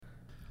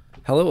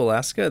Hello,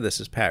 Alaska. This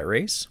is Pat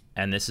Race,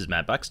 And this is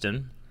Matt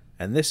Buxton.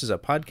 and this is a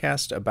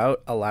podcast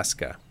about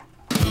Alaska.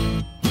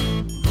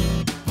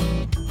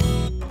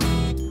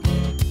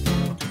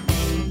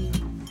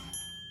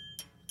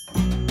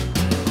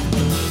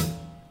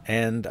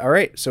 And all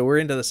right, so we're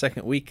into the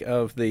second week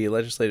of the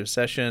legislative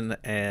session,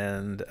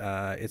 and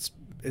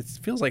it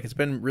feels like it's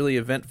been really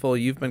eventful.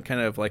 You've been kind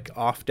of like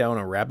off down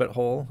a rabbit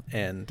hole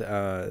and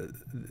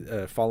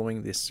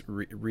following this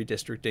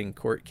redistricting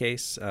court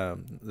case,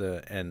 kind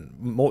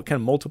of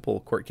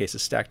multiple court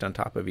cases stacked on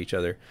top of each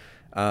other.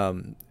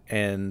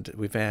 And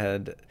we've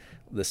had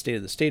the State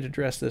of the State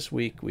address this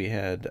week. We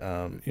had,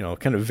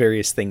 kind of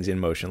various things in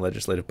motion.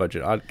 Legislative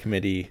Budget Audit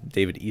Committee.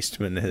 David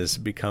Eastman has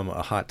become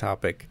a hot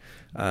topic.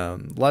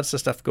 Lots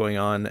of stuff going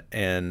on,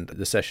 and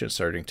the session is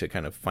starting to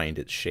kind of find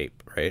its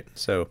shape, right?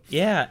 So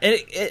Yeah,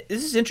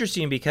 this is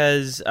interesting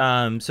because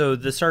so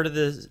the start of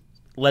the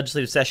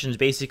legislative sessions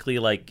basically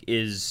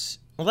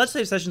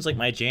legislative sessions like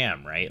my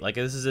jam, right? Like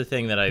this is a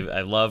thing that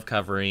I love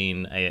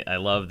covering. I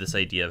love this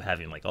idea of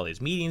having like all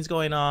these meetings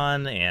going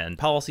on and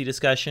policy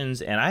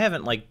discussions, and I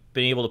haven't like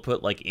been able to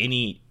put like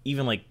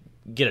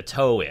get a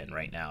toe in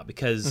right now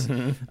because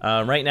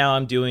right now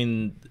I'm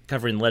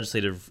covering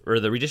legislative or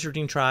the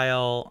redistricting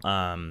trial.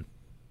 And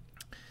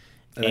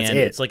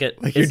it's like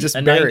it's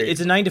a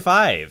 9 to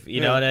 5,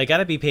 and I got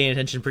to be paying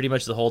attention pretty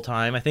much the whole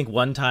time. I think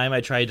one time I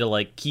tried to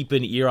like keep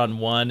an ear on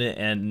one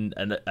and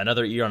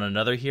another ear on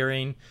another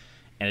hearing,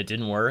 and it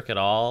didn't work at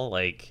all.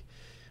 Like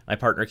my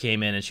partner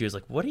came in and she was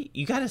like, "What?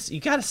 You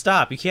gotta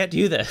stop! You can't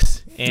do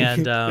this."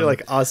 And you're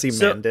like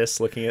Ozymandias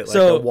looking at like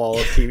a wall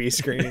of TV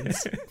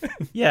screens.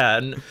 Yeah,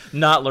 and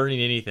not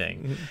learning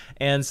anything.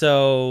 And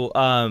so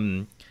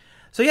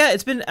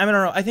it's been. I don't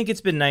know. I think it's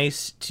been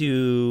nice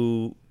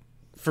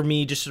for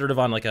me, just sort of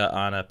on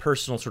a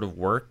personal sort of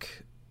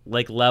work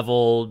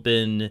level,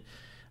 been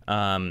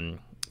kind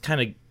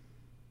of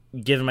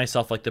giving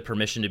myself like the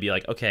permission to be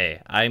like,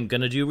 okay, I'm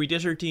gonna do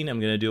redistricting. I'm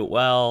gonna do it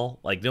well.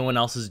 Like no one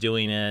else is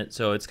doing it,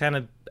 so it's kind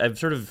of I've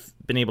sort of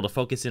been able to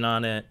focus in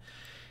on it.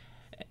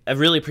 I've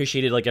really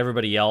appreciated like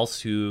everybody else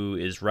who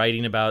is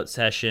writing about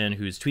session,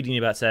 who's tweeting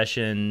about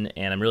session,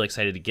 and I'm really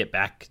excited to get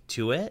back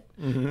to it.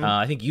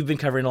 I think you've been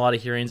covering a lot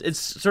of hearings. It's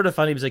sort of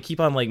funny because I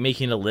keep on like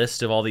making a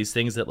list of all these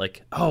things that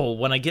like, oh,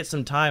 when I get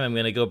some time, I'm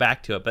gonna go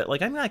back to it. But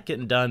like I'm not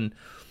getting done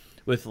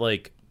with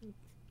like.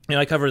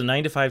 I cover the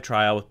 9 to 5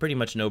 trial with pretty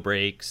much no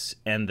breaks,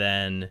 and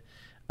then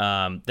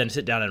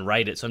sit down and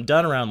write it. So I'm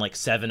done around like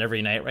 7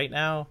 every night right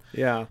now.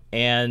 Yeah.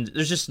 And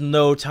there's just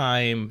no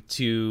time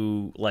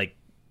to like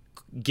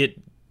get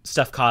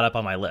stuff caught up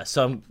on my list.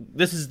 So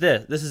this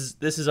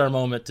is our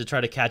moment to try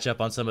to catch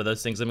up on some of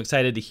those things. I'm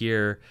excited to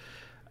hear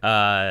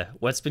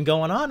what's been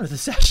going on with the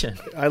session.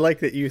 I like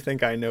that you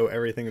think I know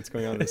everything that's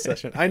going on in the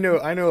session. I know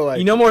like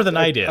you know more than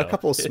I do. A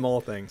couple of small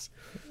things.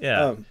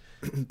 Yeah.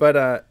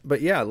 But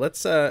yeah,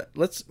 let's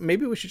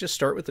maybe we should just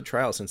start with the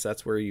trial since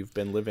that's where you've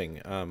been living.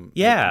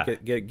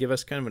 Give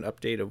us kind of an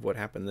update of what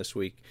happened this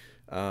week.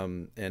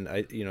 And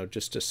I,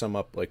 just to sum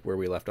up like where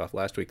we left off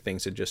last week,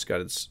 things had just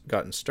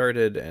gotten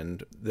started,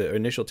 and the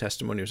initial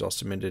testimony was all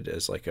submitted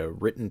as like a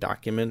written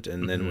document,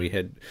 and then we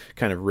had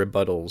kind of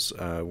rebuttals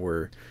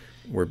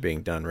were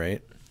being done,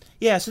 right?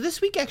 Yeah, so this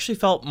week actually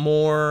felt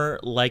more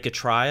like a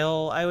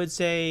trial, I would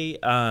say.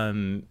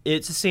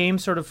 It's the same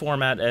sort of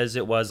format as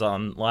it was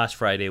on last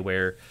Friday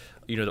where,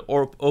 the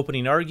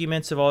opening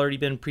arguments have already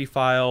been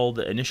pre-filed,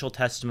 the initial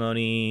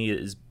testimony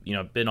is,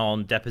 been all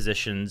in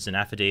depositions and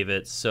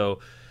affidavits. So,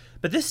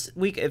 but this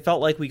week it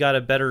felt like we got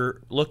a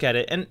better look at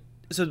it. And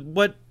so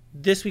what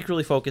this week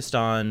really focused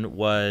on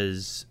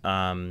was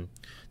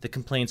the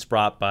complaints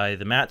brought by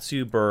the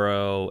Mat-Su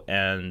Borough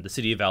and the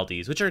City of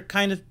Valdez, which are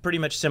kind of pretty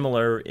much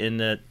similar in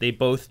that they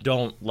both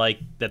don't like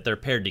that they're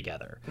paired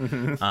together.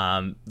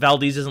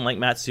 Valdez doesn't like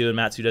Mat-Su, and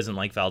Mat-Su doesn't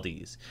like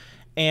Valdez.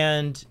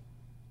 And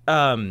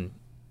so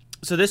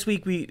this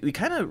week we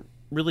kind of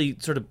really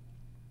sort of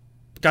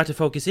got to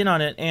focus in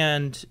on it,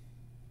 and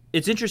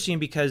it's interesting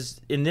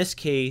because in this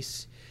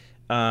case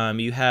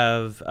you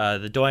have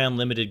the Doi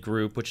Unlimited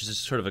group, which is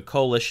sort of a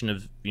coalition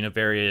of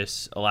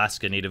various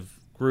Alaska Native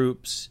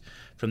groups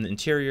from the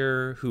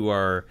interior who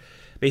are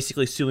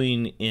basically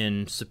suing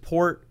in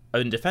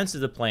defense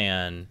of the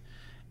plan.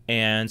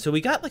 And so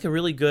we got like a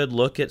really good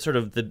look at sort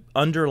of the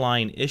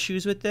underlying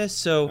issues with this.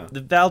 So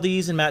the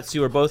Valdez and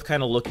Mat-Su are both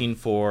kind of looking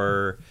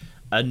for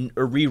a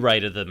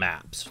rewrite of the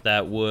maps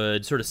that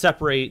would sort of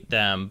separate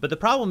them. But the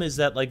problem is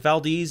that like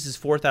Valdez is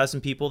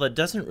 4,000 people. That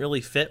doesn't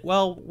really fit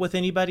well with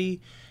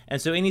anybody.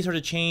 And so any sort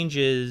of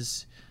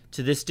changes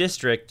to this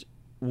district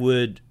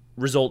would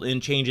result in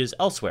changes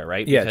elsewhere,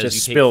 right? Yeah, because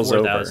just spills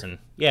over.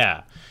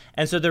 Yeah.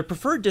 And so their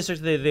preferred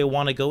district that they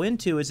want to go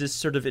into is this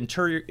sort of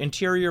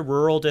interior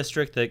rural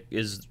district that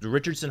is the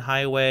Richardson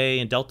Highway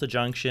and Delta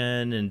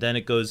Junction, and then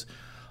it goes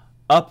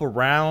up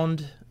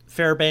around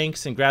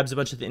Fairbanks and grabs a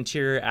bunch of the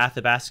interior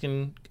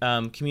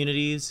Athabascan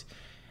communities.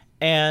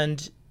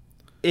 And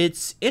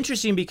it's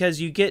interesting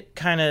because you get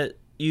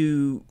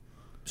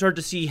start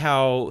to see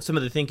how some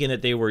of the thinking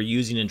that they were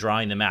using in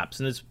drawing the maps.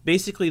 And it's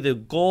basically the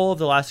goal of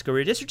the Alaska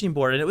Redistricting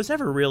Board, and it was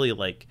never really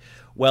like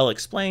well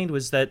explained,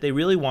 was that they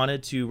really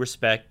wanted to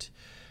respect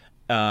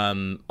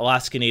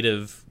Alaska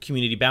Native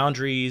community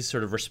boundaries,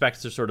 sort of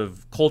respect their sort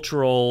of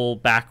cultural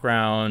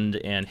background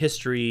and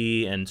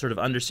history, and sort of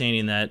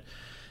understanding that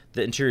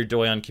the interior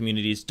Doyon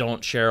communities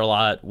don't share a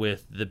lot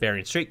with the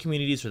Bering Strait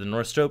communities or the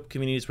North Slope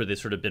communities where they've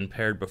sort of been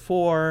paired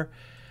before.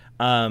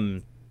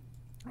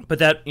 But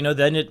that,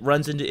 then it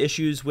runs into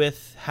issues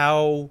with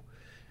how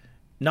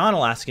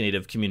non-Alaska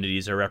Native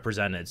communities are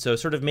represented. So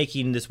sort of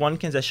making this one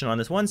concession on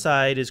this one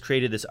side has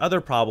created this other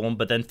problem,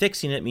 but then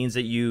fixing it means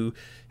that you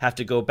have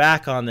to go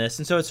back on this.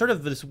 And so it's sort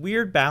of this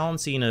weird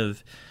balancing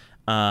of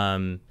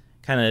kind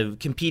of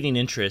competing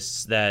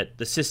interests that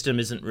the system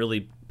isn't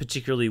really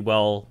particularly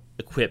well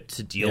equipped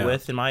to deal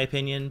with, in my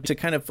opinion. To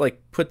kind of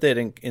like put that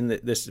in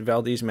this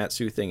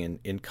Valdez-Mat-Su thing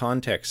in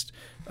context,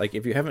 like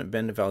if you haven't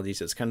been to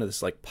Valdez, it's kind of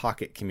this like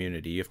pocket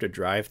community. You have to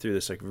drive through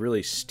this like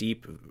really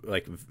steep,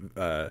 like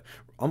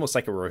almost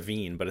like a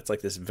ravine, but it's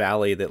like this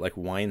valley that like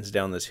winds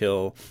down this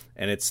hill,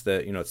 and it's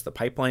the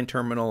pipeline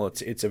terminal.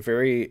 It's a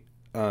very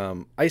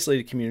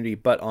isolated community,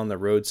 but on the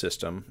road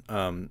system,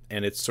 and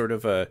it's sort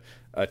of a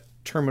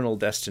terminal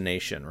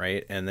destination,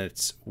 right? And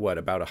it's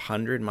about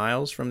 100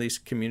 miles from these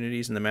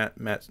communities in the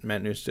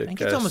Matanuska. I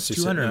think it's almost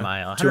 200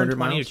 miles,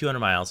 120 or 200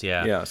 miles.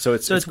 Yeah. Yeah. So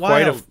it's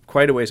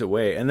quite a ways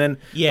away. And then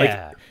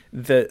like,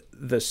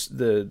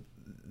 the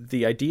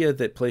idea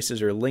that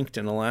places are linked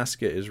in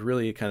Alaska is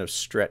really kind of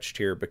stretched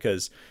here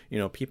because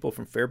people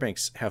from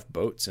Fairbanks have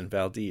boats in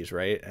Valdez,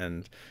 right?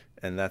 And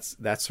that's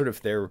sort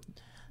of their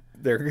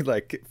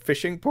like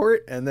fishing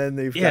port, and then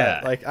they've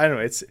got like, I don't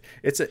know,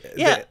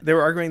 they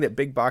were arguing that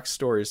big box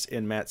stores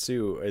in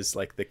Mat-Su is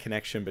like the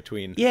connection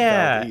between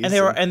Valdez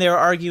and they were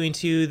arguing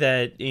too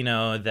that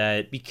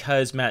that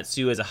because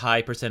Mat-Su has a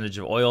high percentage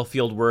of oil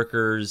field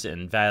workers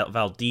and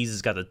Valdez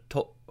has got the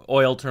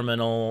oil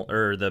terminal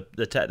or the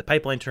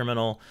pipeline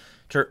terminal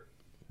that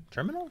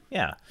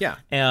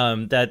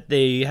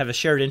they have a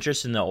shared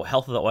interest in the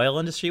health of the oil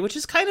industry, which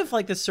is kind of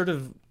like this sort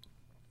of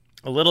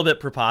a little bit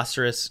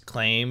preposterous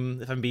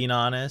claim, if I'm being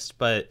honest,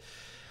 but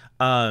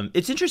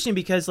it's interesting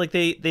because like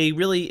they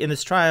really in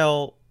this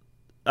trial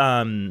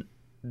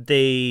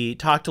they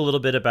talked a little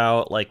bit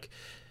about like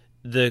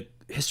the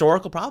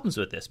historical problems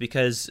with this,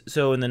 because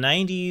so in the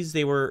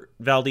 90s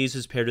Valdez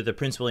was paired with the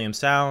Prince William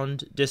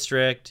Sound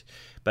district,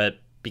 but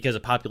because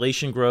of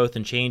population growth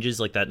and changes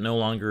like that no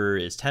longer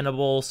is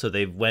tenable, so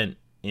they went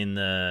in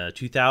the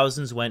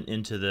 2000s went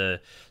into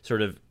the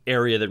sort of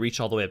area that reached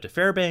all the way up to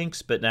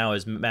Fairbanks. But now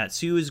as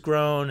Mat-Su has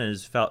grown and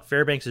as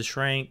Fairbanks has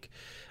shrank,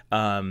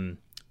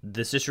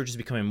 this district is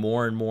becoming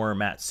more and more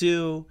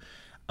Mat-Su.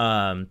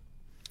 So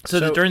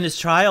during this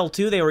trial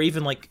too, they were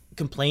even like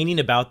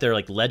complaining about their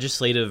like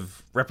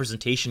legislative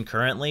representation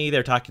currently.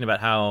 They're talking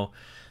about how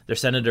their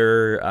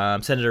Senator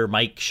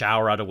Mike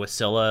Schauer out of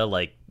Wasilla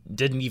like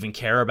didn't even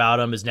care about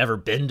them, has never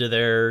been to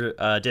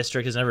their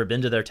district, has never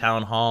been to their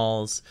town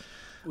halls.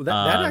 Well,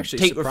 that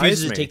actually surprised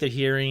refuses me. to take their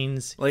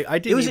hearings. Like I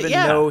didn't even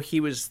know he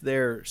was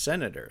their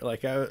senator.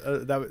 Like I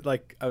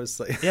was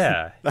like,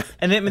 yeah.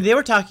 And they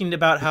were talking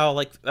about how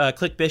like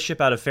Click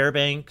Bishop out of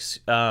Fairbanks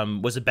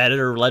was a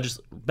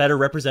better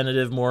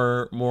representative,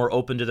 more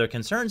open to their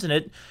concerns,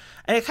 and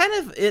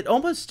it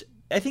almost,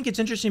 I think it's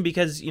interesting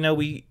because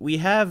we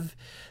have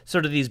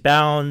sort of these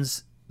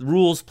bounds,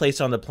 rules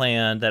placed on the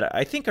plan that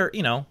I think are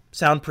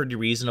sound pretty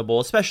reasonable,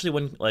 especially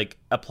when like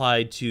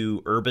applied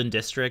to urban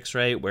districts,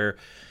 right, where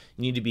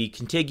need to be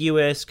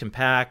contiguous,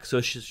 compact,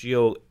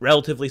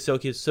 relatively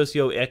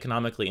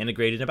socioeconomically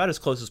integrated, about as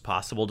close as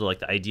possible to like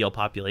the ideal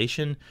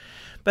population.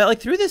 But like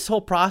through this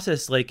whole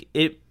process, like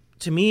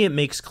to me, it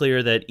makes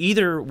clear that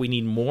either we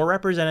need more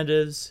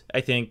representatives,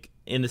 I think,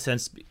 in the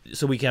sense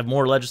so we can have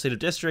more legislative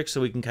districts,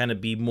 so we can kind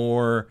of be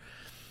more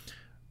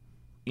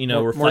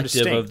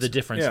reflective of the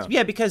difference.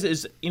 Yeah, because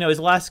does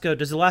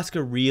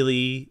Alaska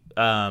really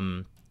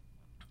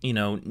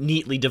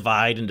neatly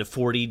divide into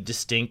 40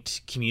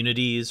 distinct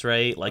communities,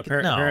 right? Like,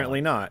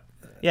 apparently not.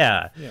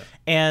 Yeah.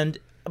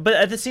 But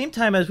at the same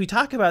time, as we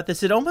talk about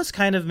this, it almost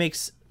kind of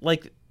makes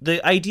like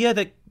the idea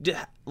that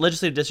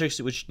legislative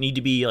districts which need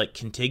to be like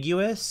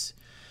contiguous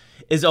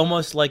is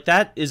almost like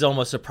that is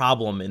almost a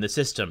problem in the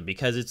system,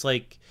 because it's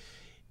like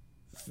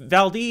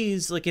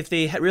Valdez, like if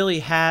they really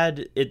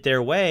had it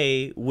their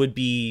way, would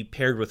be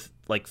paired with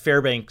like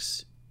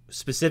Fairbanks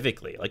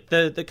specifically, like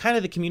the kind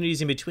of the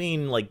communities in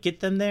between, like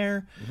get them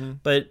there. Mm-hmm.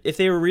 But if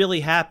they were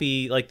really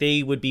happy, like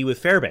they would be with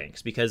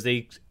Fairbanks because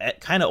they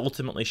kind of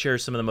ultimately share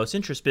some of the most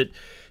interest. But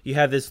you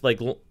have this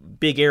like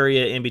big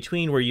area in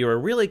between where you are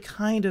really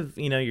kind of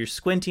you're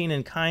squinting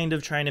and kind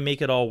of trying to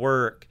make it all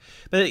work.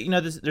 But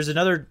there's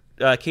another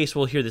case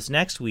we'll hear this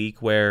next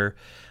week where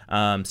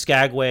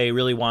Skagway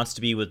really wants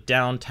to be with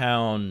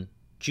downtown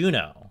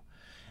Juneau,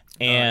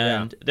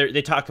 and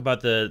they talk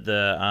about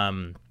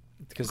the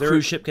because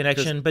cruise ship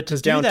connection. But to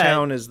do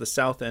downtown is the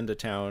south end of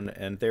town,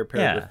 and they're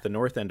paired with the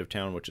north end of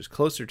town, which is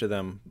closer to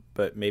them,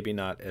 but maybe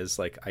not as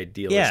like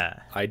ideally.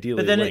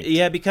 But then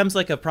it becomes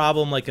like a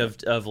problem, like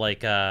of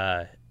like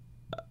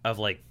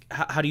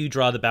how do you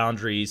draw the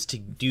boundaries to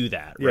do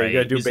that, right? You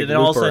gotta do a big then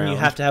all of a sudden around. you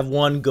have to have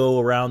one go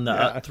around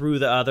the through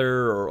the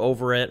other or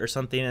over it or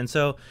something. And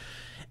so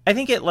I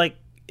think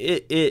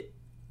it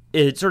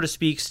sort of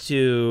speaks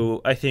to,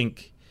 I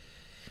think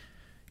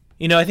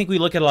we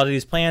look at a lot of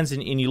these plans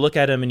and you look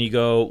at them and you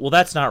go, well,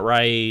 that's not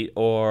right,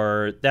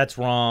 or that's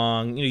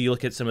wrong. You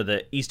look at some of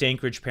the East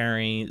Anchorage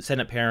pairings,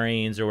 Senate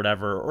pairings or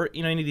whatever, or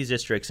any of these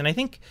districts. And I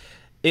think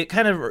it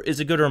kind of is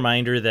a good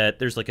reminder that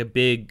there's like a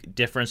big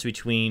difference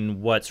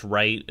between what's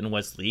right and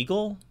what's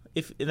legal,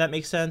 if that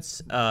makes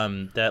sense.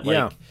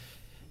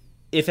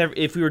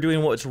 If we were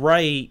doing what's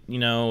right,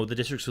 the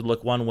districts would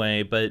look one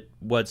way, but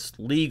what's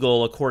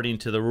legal according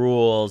to the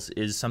rules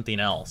is something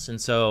else.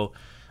 And so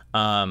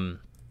I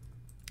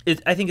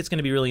think it's going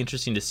to be really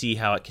interesting to see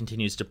how it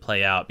continues to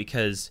play out,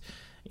 because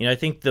I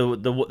think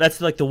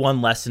that's like the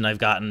one lesson I've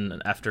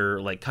gotten after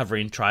like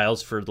covering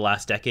trials for the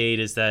last decade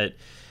is that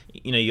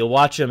you'll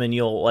watch them and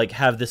you'll like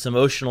have this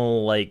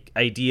emotional like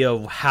idea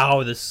of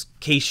how this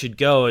case should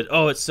go. And,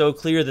 oh, it's so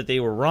clear that they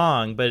were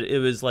wrong. But it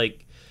was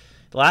like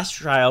the last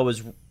trial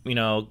was,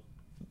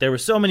 there were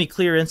so many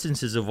clear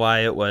instances of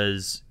why it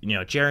was,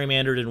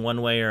 gerrymandered in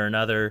one way or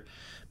another.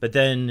 But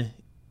then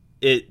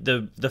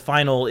the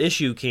final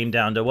issue came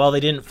down to, well, they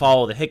didn't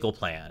follow the Hickel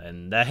plan.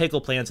 And that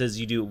Hickel plan says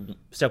you do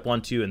step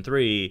 1, 2, and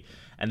 3.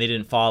 And they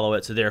didn't follow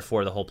it, so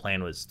therefore the whole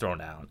plan was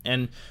thrown out.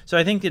 And so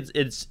I think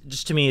it's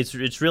just, to me,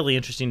 it's really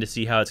interesting to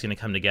see how it's going to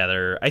come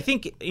together. I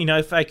think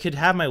if I could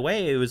have my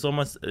way, it's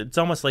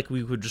almost like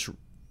we would just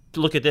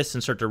look at this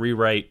and start to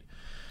rewrite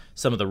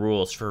some of the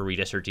rules for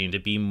redistricting to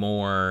be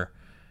more,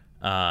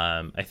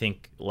 I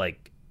think,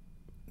 like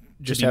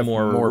just to be have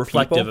more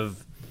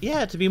reflective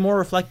people? to be more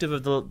reflective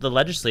of the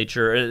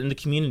legislature and the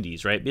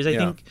communities, right? Because I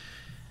think.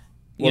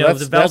 Well,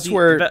 that's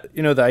where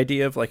the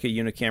idea of like a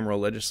unicameral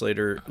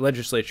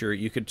legislature,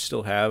 you could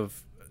still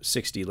have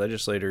 60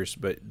 legislators,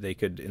 but they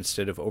could,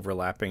 instead of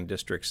overlapping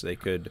districts, they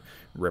could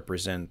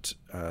represent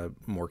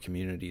more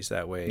communities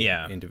that way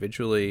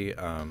individually.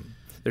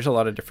 There's a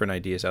lot of different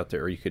ideas out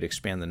there, or you could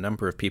expand the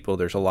number of people.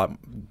 There's a lot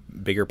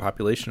bigger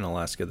population in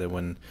Alaska than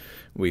when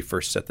we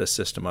first set this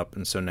system up,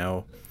 and so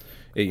now,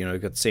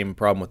 you've got the same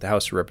problem with the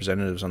House of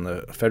Representatives on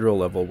the federal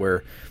level,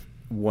 where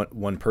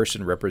one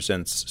person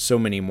represents so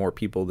many more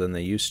people than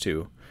they used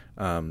to,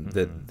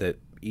 that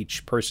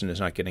each person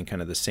is not getting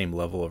kind of the same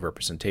level of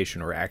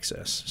representation or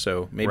access.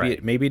 So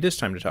maybe it is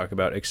time to talk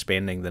about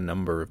expanding the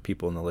number of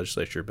people in the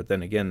legislature. But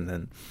then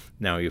again,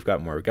 now you've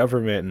got more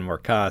government and more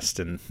cost,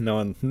 and no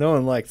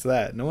one likes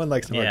that. No one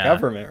likes more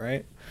government,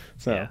 right?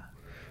 So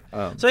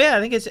I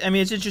think it's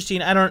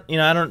interesting. I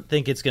don't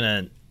think it's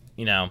gonna,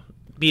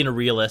 being a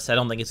realist, I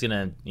don't think it's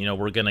gonna,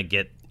 we're gonna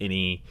get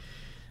any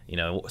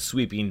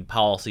sweeping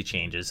policy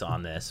changes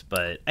on this,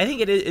 but I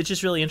think it's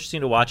just really interesting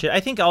to watch it. I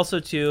think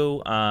also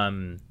too.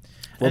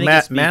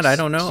 Matt, I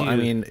don't know. I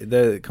mean,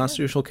 the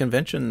Constitutional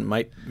Convention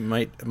might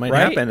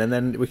happen, and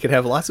then we could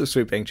have lots of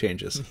sweeping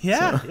changes.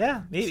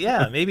 Maybe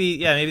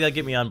that'll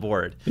get me on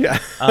board. Yeah.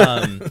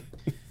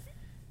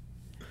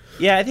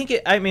 I think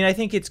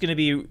it's going to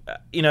be,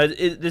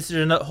 this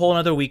is a whole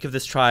other week of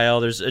this trial.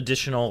 There's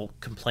additional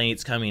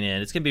complaints coming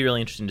in. It's going to be really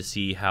interesting to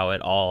see how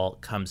it all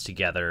comes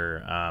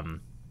together.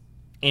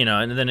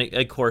 And then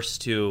of course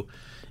too,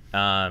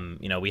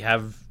 we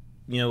have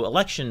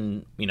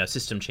election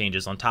system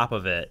changes on top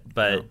of it.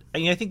 But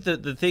I think the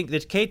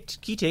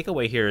key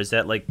takeaway here is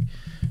that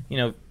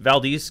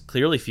Valdez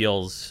clearly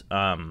feels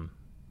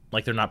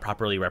like they're not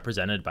properly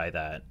represented by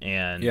that.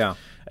 And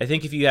I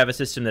think if you have a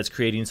system that's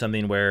creating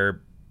something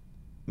where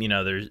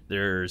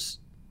there's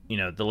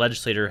the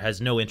legislator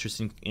has no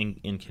interest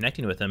in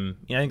connecting with them,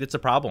 I think that's a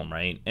problem,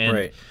 right?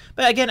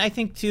 But again, I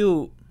think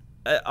too,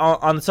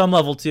 on some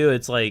level too,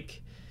 it's like,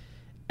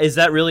 is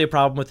that really a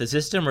problem with the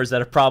system, or is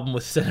that a problem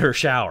with Senator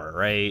Shower,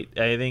 right?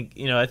 I think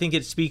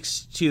it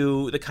speaks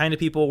to the kind of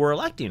people we're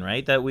electing,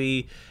 right? That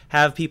we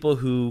have people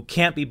who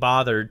can't be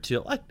bothered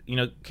to elect,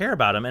 care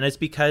about them, and it's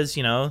because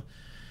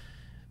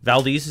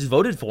Valdez has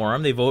voted for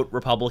him. They vote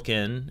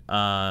Republican,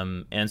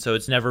 and so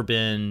it's never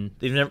been.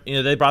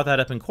 They brought that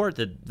up in court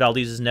that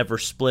Valdez has never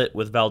split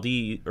with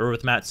Valdez or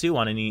with Mat-Su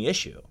on any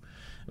issue.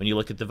 When you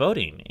look at the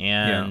voting,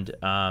 and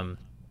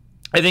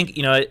I think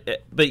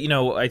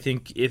I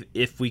think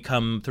if we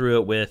come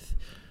through it with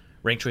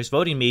ranked choice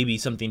voting, maybe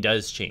something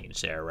does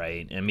change there,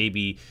 right? And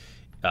maybe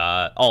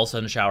all of a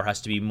sudden Shower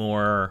has to be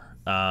more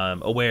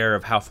aware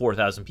of how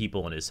 4,000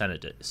 people in his Senate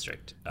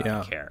district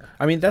care.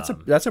 I mean, that's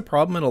a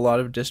problem in a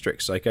lot of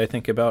districts. Like I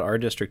think about our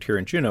district here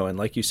in Juneau, and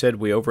like you said,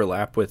 we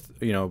overlap with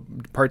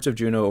parts of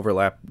Juneau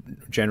overlap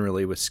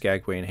generally with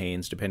Skagway and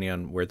Haines, depending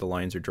on where the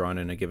lines are drawn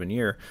in a given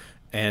year,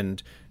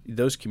 and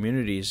those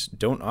communities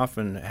don't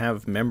often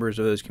have members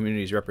of those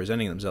communities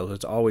representing themselves.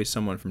 It's always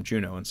someone from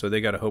Juneau, and so they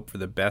got to hope for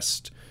the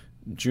best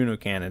Juneau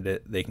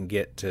candidate they can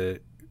get to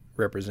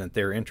represent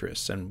their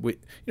interests. And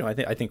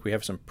I think we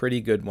have some pretty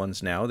good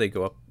ones now. They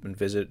go up and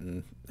visit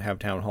and have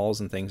town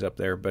halls and things up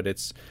there, but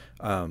it's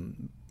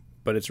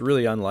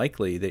really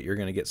unlikely that you're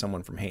going to get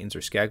someone from Haines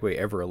or Skagway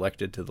ever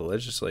elected to the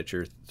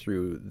legislature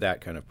through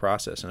that kind of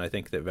process. And I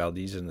think that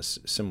Valdez is in a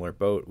similar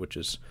boat, which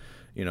is,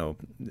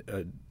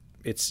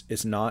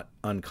 it's not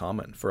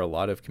uncommon for a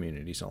lot of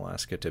communities in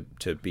Alaska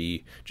to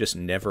be just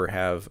never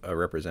have a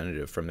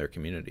representative from their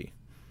community.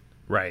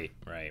 Right.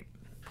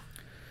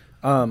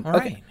 All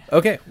right.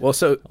 Okay. Well,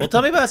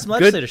 tell me about some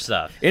legislative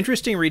stuff.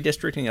 Interesting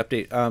redistricting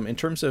update. In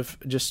terms of,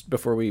 just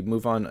before we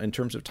move on, in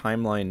terms of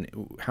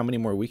timeline, how many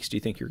more weeks do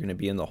you think you're going to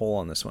be in the hole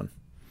on this one?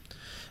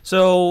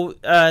 So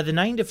the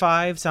 9 to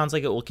 5 sounds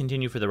like it will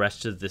continue for the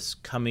rest of this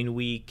coming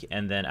week,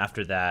 and then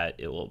after that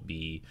it will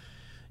be,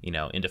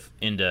 into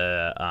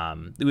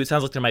it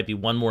sounds like there might be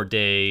one more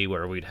day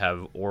where we'd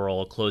have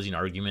oral closing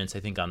arguments, I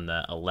think on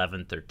the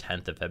 11th or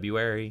 10th of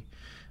February.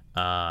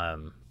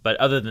 But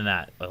other than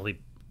that, I'll be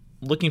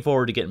looking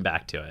forward to getting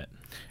back to it.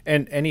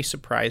 And any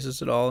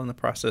surprises at all in the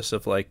process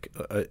of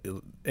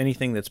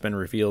anything that's been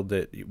revealed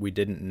that we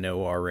didn't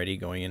know already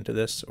going into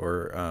this,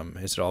 or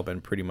has it all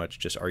been pretty much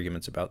just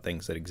arguments about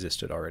things that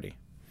existed already?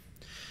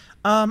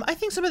 I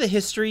think some of the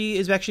history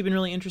has actually been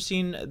really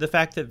interesting. The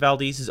fact that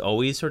Valdez has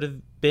always sort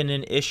of been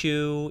an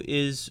issue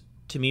is,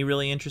 to me,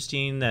 really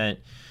interesting. That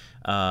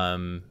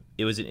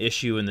it was an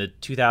issue in the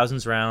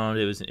 2000s round,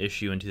 it was an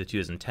issue into the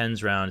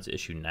 2010s round, it's an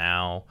issue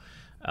now.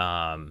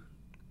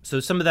 So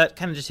some of that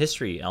kind of just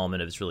history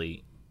element is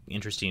really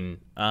interesting.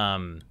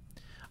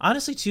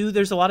 Honestly, too,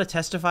 there's a lot of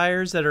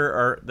testifiers that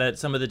are that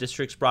some of the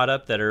districts brought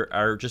up that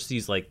are just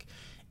these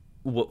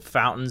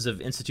fountains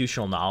of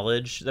institutional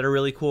knowledge that are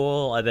really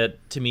cool.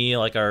 That to me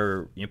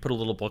are put a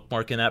little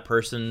bookmark in that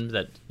person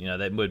that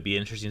that would be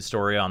an interesting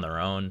story on their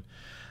own.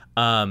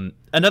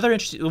 Another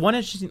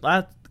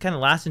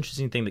last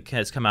interesting thing that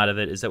has come out of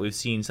it is that we've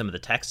seen some of the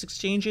text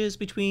exchanges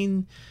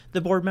between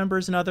the board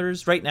members and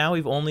others. Right now,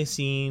 we've only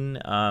seen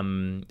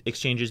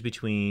exchanges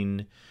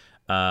between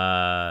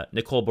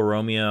Nicole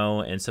Borromeo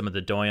and some of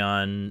the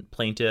Doyon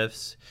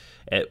plaintiffs.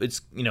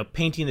 It's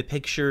painting the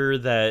picture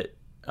that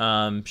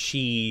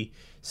she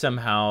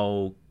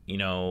somehow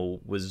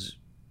was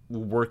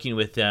working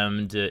with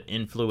them to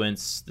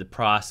influence the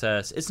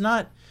process.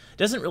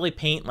 Doesn't really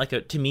paint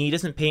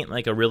doesn't paint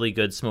like a really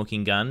good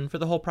smoking gun for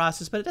the whole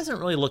process, but it doesn't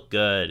really look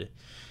good.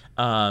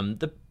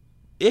 The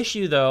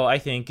issue, though, I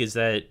think, is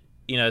that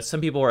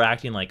some people are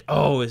acting like,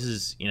 oh, this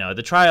is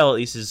the trial at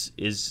least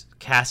is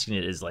casting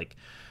it as like,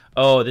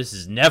 oh, this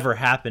has never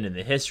happened in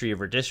the history of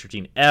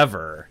redistricting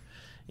ever.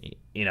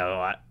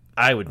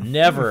 I would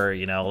never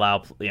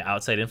allow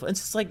outside influence.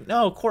 It's like,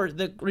 no, of course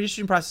the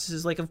redistricting process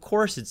is of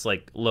course it's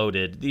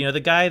loaded. The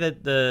guy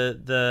that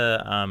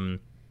the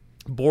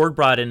board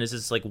brought in is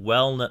this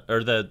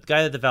the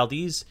guy that the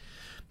Valdez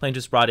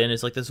plaintiffs brought in is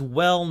this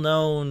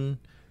well-known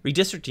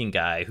redistricting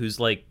guy whose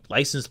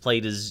license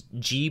plate is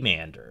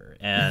G-Mander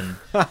and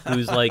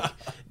who's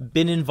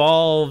been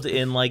involved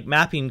in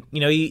mapping.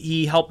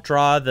 He helped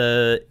draw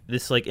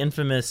this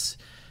infamous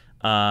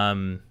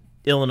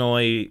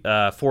Illinois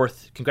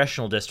 4th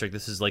congressional district.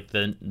 This is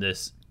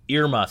this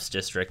earmuffs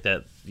district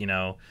that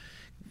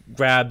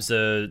grabs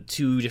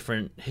two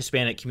different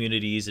Hispanic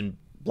communities and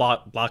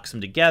blocks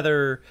them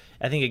together.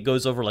 I think it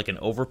goes over an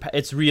overpass.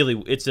 It's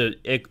a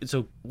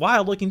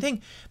wild looking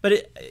thing,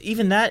 but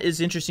even that is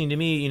interesting to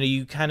me.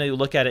 You kind of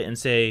look at it and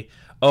say,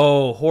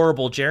 oh,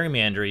 horrible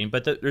gerrymandering,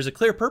 but there's a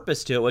clear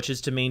purpose to it, which is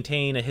to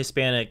maintain a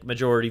Hispanic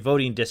majority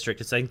voting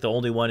district. It's the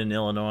only one in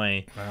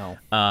Illinois. Wow.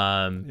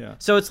 Yeah.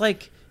 So it's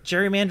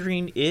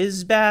gerrymandering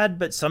is bad,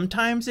 but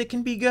sometimes it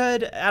can be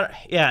good.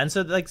 And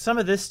so some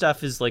of this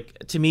stuff is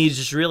to me is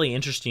just really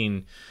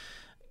interesting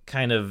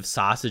kind of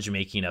sausage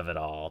making of it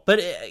all.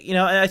 But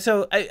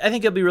so I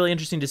think it'll be really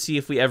interesting to see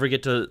if we ever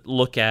get to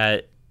look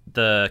at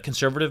the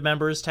conservative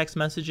members' text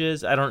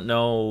messages. I don't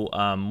know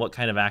what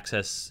kind of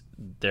access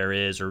there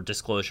is or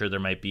disclosure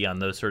there might be on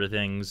those sort of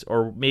things,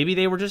 or maybe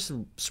they were just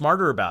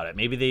smarter about it.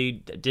 Maybe they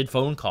did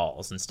phone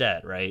calls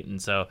instead, right?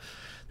 And so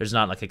there's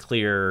not a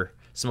clear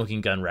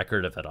smoking gun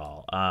record of it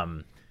all.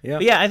 But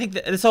I think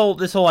that this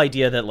whole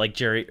idea that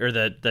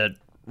that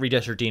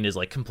redistricting is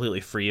completely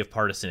free of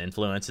partisan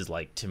influence is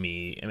to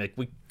me,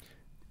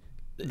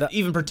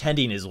 even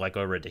pretending is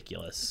a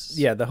ridiculous.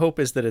 Yeah, the hope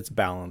is that it's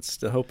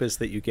balanced. The hope is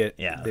that you get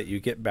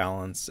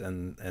balance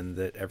and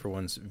that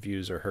everyone's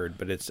views are heard.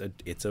 But it's a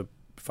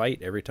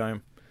fight every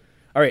time.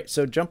 All right,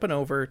 so jumping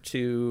over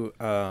to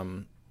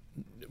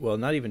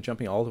not even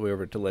jumping all the way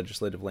over to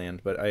legislative land,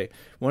 but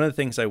one of the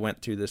things I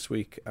went to this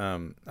week,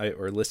 one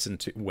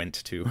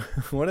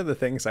of the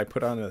things I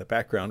put on in the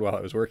background while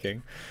I was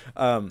working,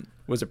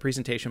 was a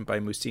presentation by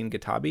Muhsin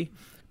Gatabi.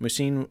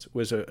 Muhsin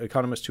was an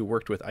economist who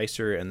worked with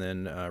ICER and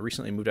then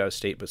recently moved out of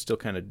state, but still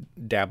kind of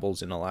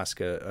dabbles in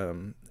Alaska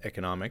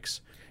economics.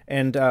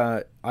 And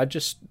I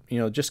just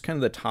kind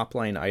of the top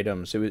line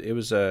items. It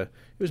was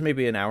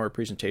maybe an hour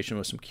presentation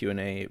with some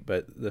Q&A,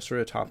 but the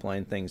sort of top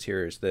line things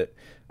here is that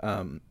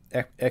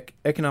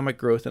economic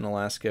growth in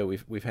Alaska.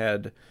 We've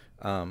had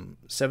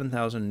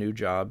 7,000 new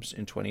jobs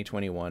in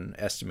 2021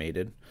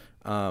 estimated,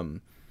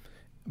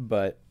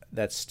 but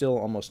that's still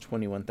almost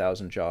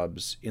 21,000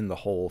 jobs in the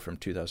hole from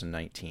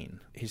 2019.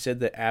 He said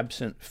that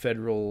absent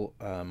federal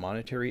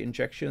monetary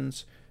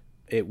injections,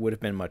 it would have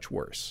been much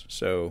worse.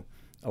 So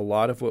a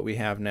lot of what we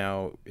have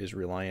now is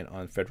reliant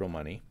on federal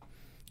money.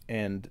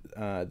 And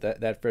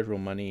that federal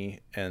money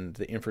and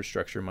the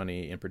infrastructure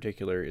money in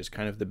particular is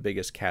kind of the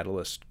biggest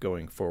catalyst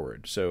going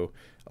forward. So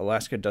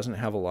Alaska doesn't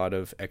have a lot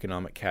of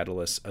economic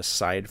catalysts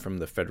aside from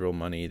the federal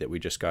money that we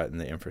just got in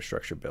the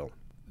infrastructure bill.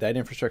 That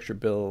infrastructure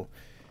bill,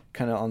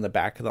 kind of on the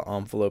back of the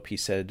envelope, he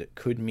said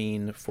could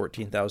mean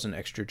 14,000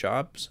 extra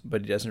jobs,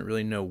 but he doesn't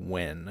really know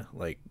when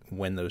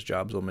those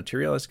jobs will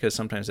materialize, because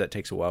sometimes that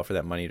takes a while for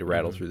that money to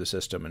rattle through the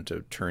system and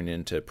to turn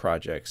into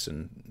projects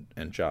and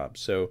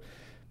jobs. So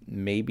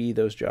maybe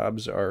those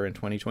jobs are in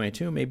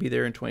 2022, maybe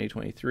they're in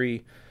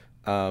 2023.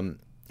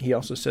 He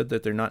also said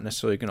that they're not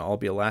necessarily going to all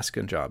be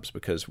Alaskan jobs,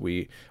 because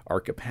our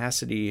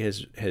capacity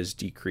has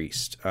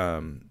decreased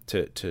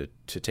to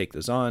take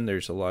those on.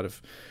 There's a lot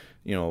of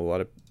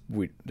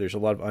there's a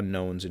lot of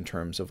unknowns in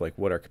terms of like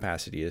what our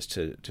capacity is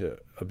to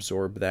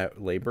absorb that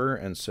labor.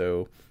 And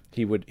so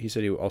he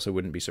said he also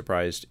wouldn't be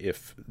surprised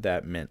if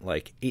that meant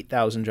like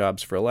 8,000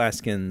 jobs for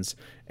Alaskans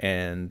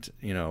and,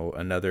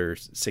 another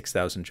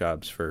 6,000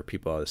 jobs for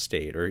people out of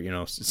state,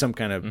 or, some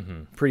kind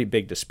of pretty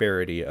big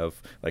disparity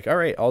of like, all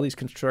right, all these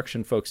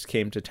construction folks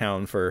came to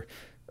town for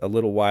a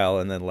little while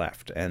and then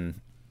left.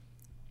 And,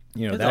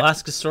 the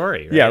Alaska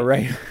story, right? Yeah,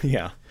 right.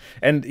 Yeah.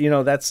 And,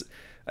 that's,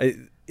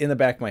 in the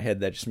back of my head,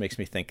 that just makes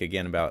me think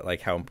again about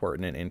like how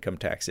important an income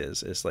tax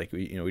is. It's like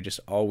we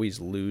just always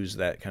lose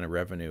that kind of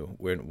revenue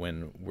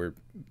when we're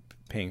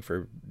paying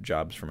for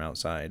jobs from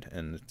outside,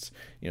 and it's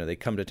they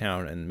come to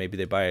town and maybe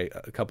they buy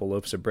a couple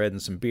loaves of bread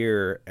and some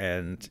beer,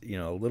 and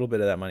a little bit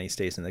of that money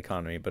stays in the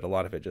economy, but a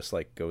lot of it just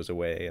like goes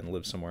away and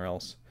lives somewhere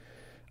else.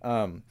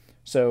 Anyways,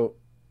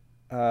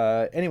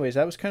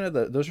 that was kind of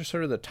those are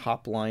sort of the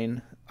top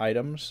line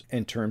items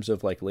in terms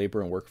of like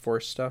labor and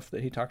workforce stuff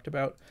that he talked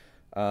about.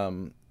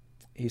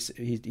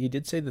 He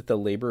did say that the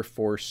labor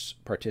force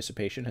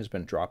participation has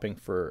been dropping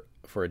for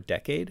a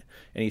decade,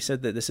 and he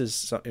said that this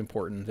is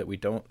important, that we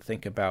don't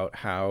think of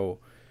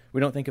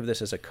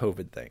this as a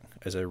COVID thing,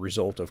 as a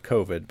result of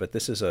COVID, but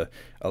this is a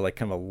like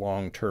kind of a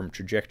long-term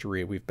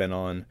trajectory we've been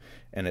on,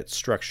 and it's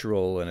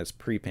structural and it's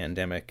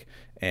pre-pandemic.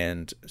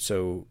 And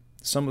so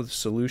some of the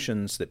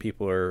solutions that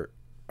people are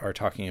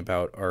talking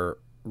about are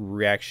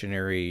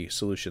reactionary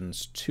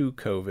solutions to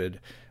COVID,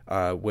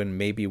 when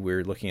maybe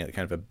we're looking at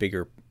kind of a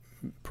bigger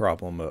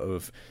problem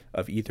of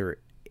either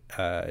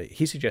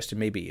he suggested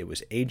maybe it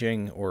was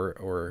aging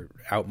or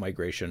out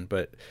migration,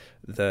 but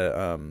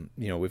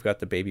we've got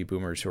the baby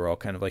boomers who are all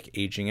kind of like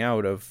aging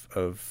out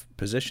of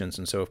positions,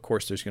 and so of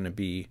course there's going to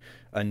be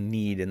a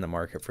need in the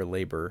market for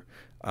labor,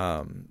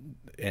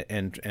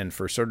 and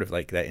for sort of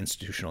like that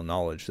institutional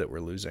knowledge that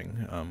we're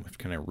losing. We've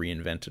kind of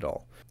reinvented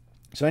all.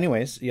 So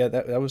anyways, yeah,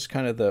 that was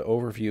kind of the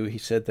overview. He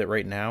said that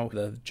right now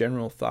the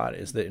general thought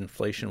is that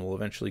inflation will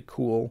eventually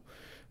cool.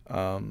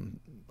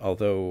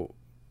 Although,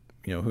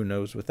 who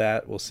knows with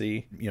that? We'll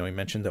see. He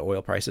mentioned that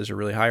oil prices are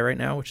really high right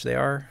now, which they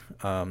are.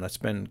 That's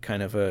been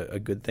kind of a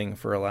good thing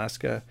for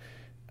Alaska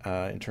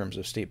in terms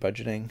of state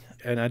budgeting.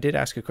 And I did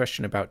ask a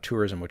question about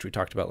tourism, which we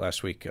talked about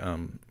last week,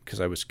 because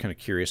I was kind of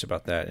curious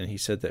about that. And he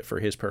said that for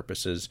his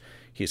purposes,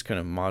 he's kind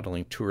of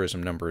modeling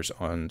tourism numbers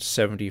on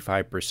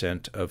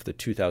 75% of the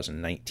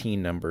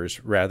 2019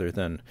 numbers rather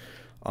than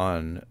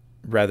on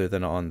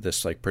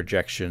this like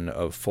projection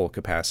of full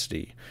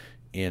capacity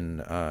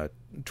in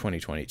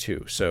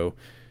 2022. So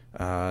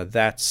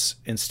that's,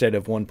 instead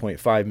of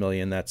 1.5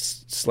 million,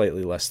 that's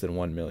slightly less than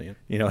 1 million.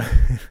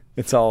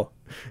 It's all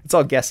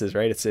guesses,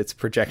 right? It's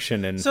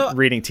projection and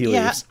reading tea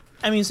leaves.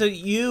 I mean, so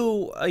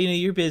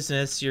your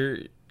business, your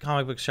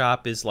comic book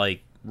shop is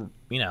like,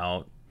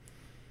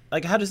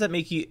 like how does that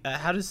make you?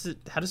 How does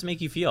it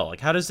make you feel? Like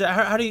how does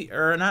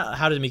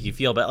it make you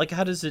feel? But like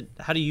how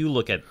do you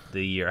look at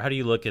the year? How do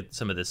you look at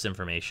some of this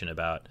information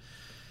about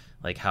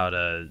like how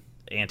to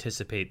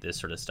anticipate this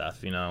sort of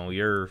stuff?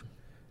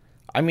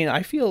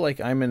 I feel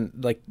like I'm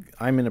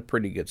in a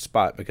pretty good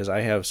spot, because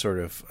I have sort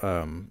of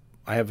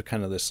I have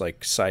kind of this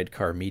like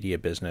sidecar media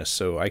business,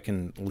 so I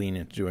can lean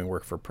into doing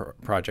work for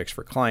projects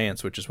for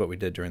clients, which is what we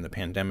did during the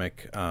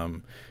pandemic.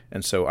 And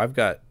so I've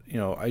got,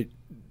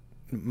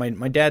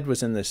 my dad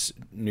was in this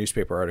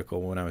newspaper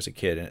article when I was a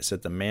kid, and it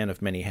said the man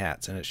of many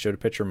hats, and it showed a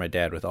picture of my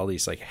dad with all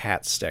these like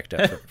hats stacked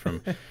up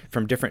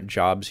from different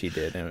jobs he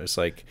did. And it was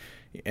like,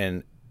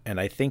 and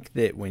I think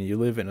that when you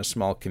live in a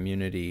small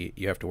community,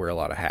 you have to wear a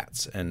lot of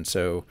hats. And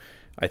so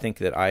I think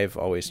that I've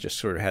always just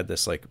sort of had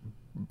this like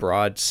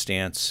broad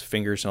stance,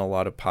 fingers in a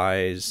lot of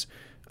pies.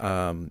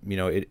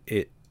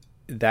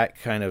 That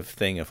kind of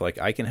thing of like,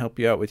 I can help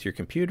you out with your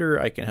computer,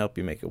 I can help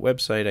you make a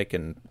website, I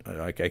can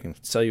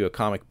sell you a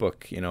comic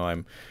book.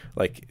 I'm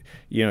like,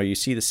 you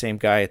see the same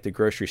guy at the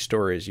grocery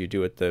store as you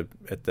do at the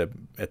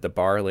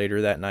bar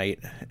later that night,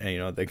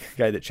 and the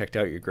guy that checked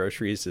out your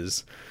groceries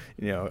is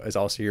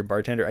also your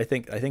bartender. I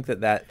think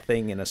that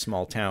thing in a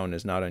small town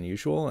is not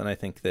unusual, and I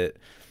think that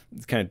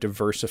kind of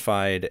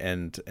diversified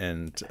and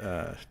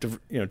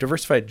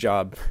diversified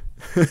job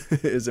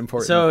is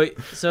important.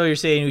 So you're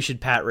saying we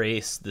should pat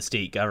race the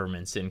state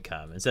government's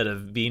income instead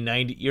of being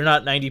 90. You're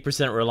not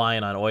 90%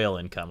 reliant on oil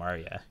income, are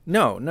you?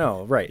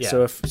 No, right.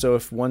 Yeah. So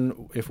if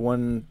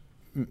one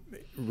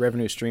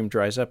revenue stream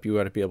dries up, you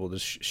got to be able to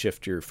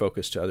shift your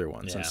focus to other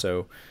ones. Yeah. And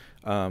so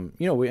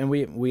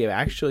we have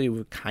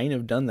actually kind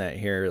of done that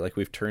here. Like,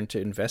 we've turned to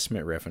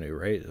investment revenue,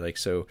 right? Like,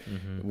 so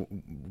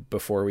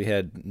before we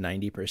had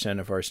 90%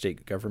 of our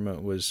state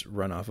government was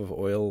run off of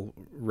oil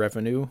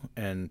revenue,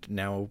 and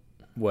now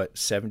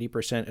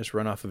 70% is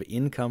run off of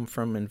income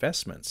from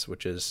investments,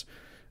 which is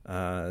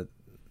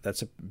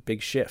that's a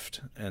big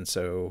shift. And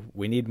so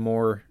we need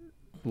more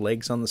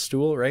legs on the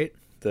stool, right?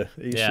 It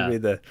used to be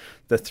the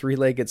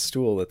three-legged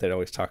stool that they'd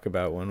always talk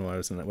about when I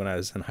was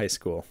in high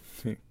school.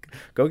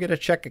 Go get a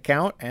check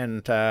account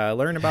and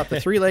learn about the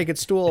three-legged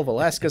stool of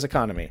Alaska's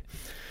economy.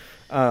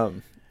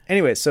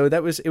 Anyway, so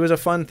it was a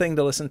fun thing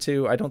to listen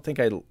to. I don't think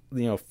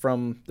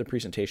from the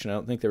presentation, I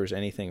don't think there was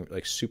anything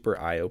like super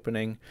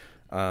eye-opening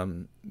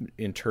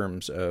in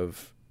terms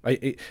of.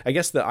 I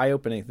guess the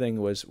eye-opening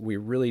thing was we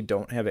really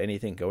don't have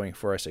anything going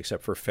for us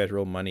except for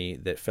federal money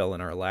that fell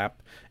in our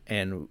lap,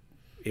 and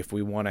if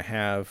we want to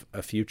have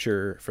a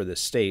future for the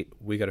state,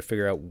 we got to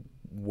figure out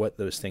what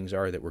those things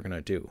are that we're going to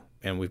do,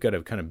 and we've got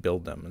to kind of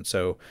build them. And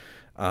so,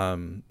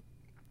 that's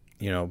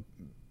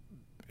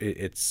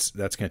going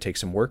to take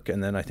some work.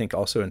 And then I think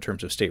also in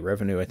terms of state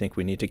revenue, I think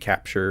we need to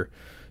capture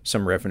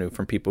some revenue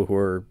from people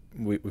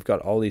we've got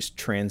all these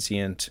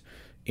transient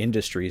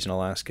industries in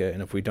Alaska,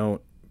 and if we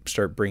don't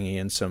start bringing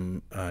in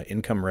some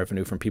income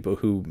revenue from people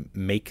who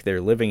make their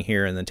living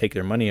here and then take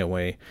their money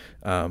away,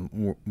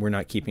 we're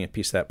not keeping a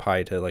piece of that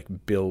pie to like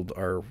build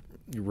our,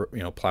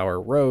 plow our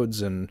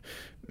roads and,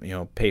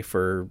 pay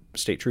for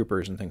state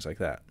troopers and things like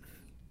that.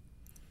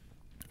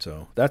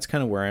 So that's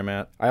kind of where I'm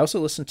at. I also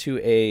listened to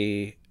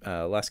a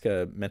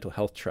Alaska Mental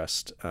Health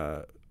Trust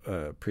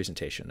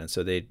presentation, and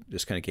so they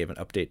just kind of gave an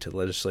update to the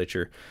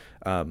legislature,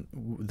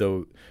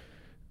 though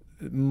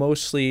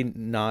mostly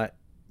not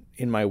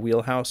in my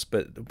wheelhouse,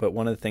 but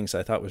one of the things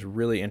I thought was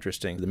really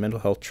interesting, the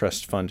Mental Health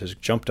Trust Fund has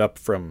jumped up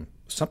from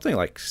something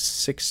like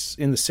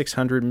in the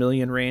 600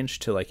 million range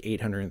to like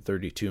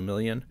 832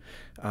 million.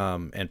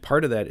 And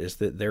part of that is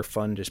that their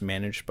fund is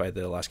managed by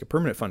the Alaska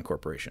Permanent Fund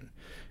Corporation.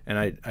 And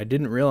I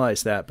didn't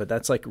realize that, but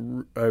that's like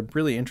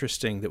really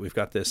interesting that we've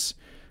got this,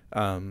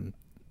 it's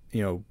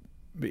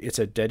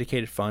a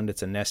dedicated fund.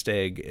 It's a nest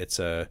egg. It's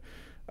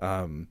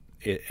and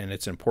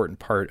it's an important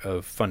part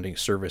of funding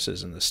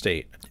services in the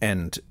state.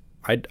 And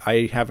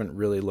I haven't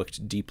really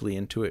looked deeply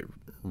into it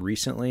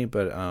recently,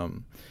 but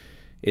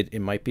it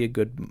might be a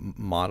good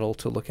model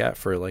to look at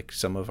for like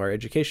some of our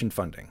education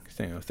funding,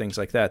 things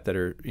like that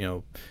are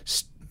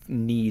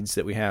needs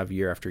that we have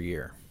year after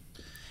year.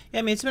 Yeah,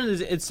 I mean,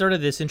 it's sort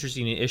of this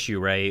interesting issue,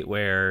 right?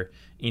 Where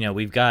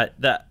we've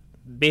got that.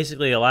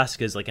 Basically,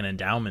 Alaska is like an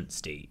endowment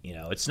state.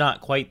 It's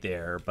not quite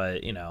there,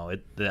 but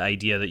the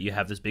idea that you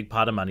have this big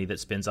pot of money that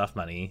spins off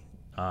money.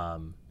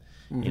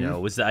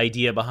 Was the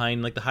idea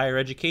behind like the higher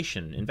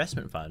education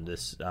investment fund,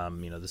 this,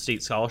 the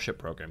state scholarship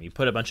program. You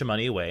put a bunch of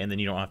money away and then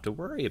you don't have to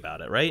worry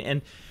about it, right?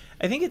 And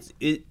I think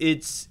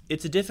it's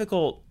a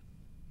difficult.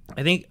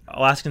 I think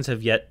Alaskans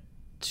have yet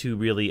to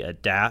really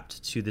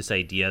adapt to this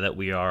idea that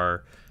we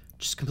are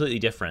just completely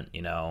different,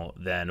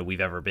 than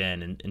we've ever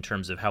been in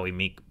terms of how we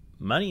make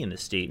money in the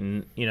state.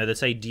 And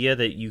this idea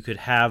that you could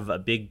have a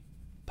big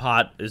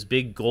pot, this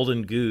big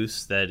golden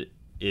goose that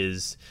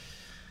is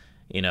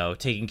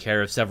taking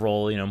care of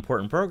several,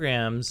 important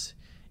programs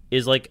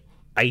is like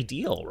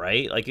ideal,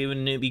 right? Like,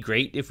 wouldn't it be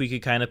great if we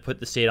could kind of put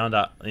the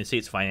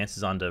state's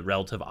finances onto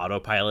relative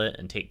autopilot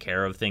and take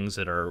care of things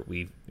that are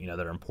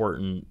that are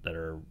important, that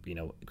are,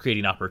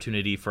 creating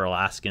opportunity for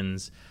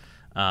Alaskans.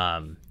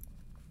 But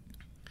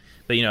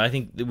I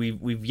think that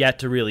we've yet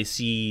to really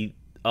see,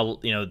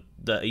 the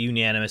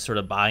unanimous sort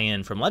of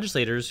buy-in from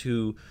legislators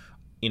who,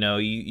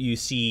 you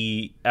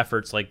see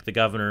efforts like the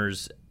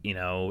governor's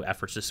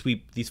efforts to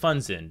sweep these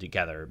funds in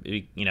together.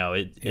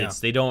 It's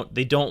they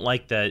don't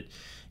like that.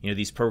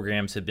 These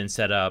programs have been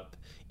set up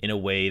in a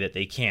way that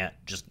they can't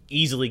just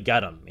easily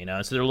gut them.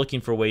 So they're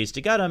looking for ways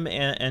to gut them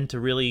and to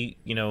really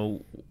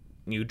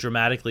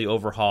dramatically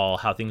overhaul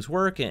how things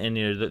work. And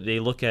they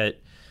look at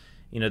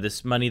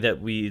this money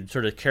that we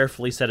sort of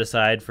carefully set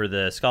aside for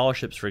the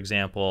scholarships, for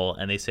example,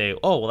 and they say,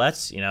 oh well,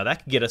 that's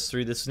that could get us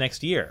through this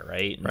next year,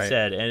 right?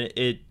 Instead,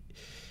 and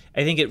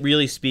I think it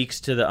really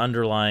speaks to the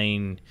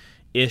underlying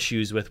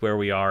issues with where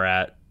we are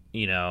at,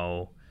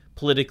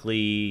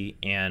 politically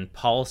and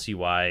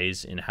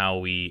policy-wise in how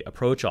we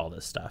approach all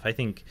this stuff. I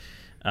think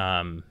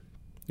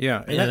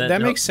Yeah, and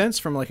that makes sense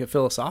from like a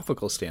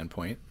philosophical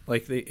standpoint.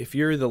 Like if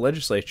you're the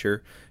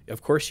legislature,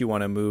 of course you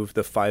want to move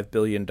the $5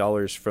 billion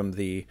from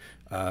the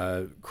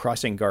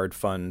crossing guard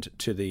fund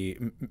to the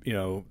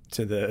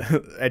to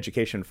the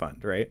education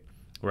fund, right?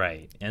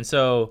 Right. And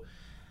so,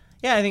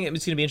 yeah, I think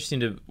it's going to be interesting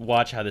to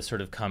watch how this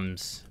sort of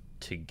comes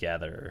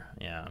together.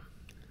 Yeah.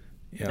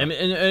 Yeah. And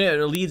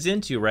it leads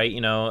into, right,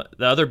 the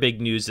other big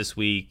news this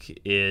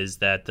week is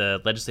that the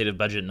Legislative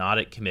Budget and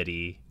Audit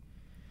Committee,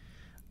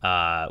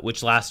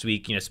 which last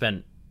week,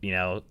 spent,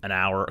 a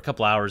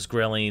couple hours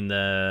grilling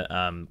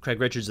the Craig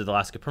Richards of the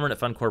Alaska Permanent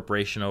Fund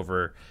Corporation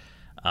over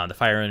the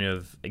firing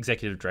of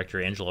Executive Director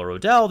Angela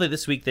Rodell.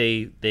 This week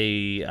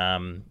they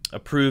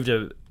approved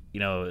a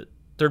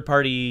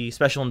third-party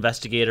special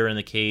investigator in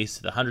the case,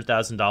 the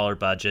 $100,000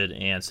 budget,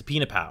 and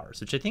subpoena powers,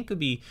 which I think would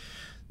be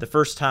the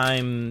first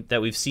time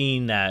that we've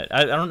seen that.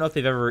 I don't know if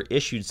they've ever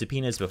issued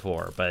subpoenas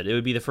before, but it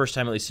would be the first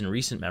time, at least in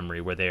recent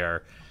memory, where they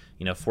are,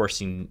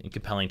 forcing and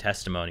compelling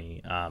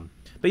testimony.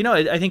 But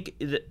I think,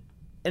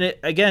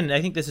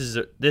 I think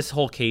this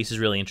whole case is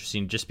really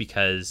interesting just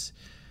because,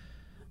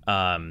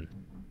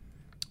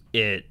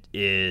 it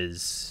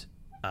is,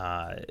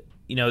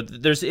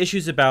 there's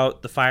issues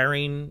about the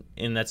firing,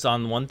 and that's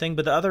on one thing,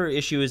 but the other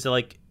issue is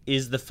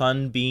is the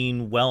fund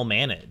being well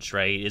managed,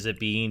 right? Is it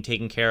being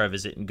taken care of?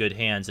 Is it in good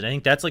hands? And I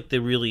think that's the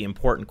really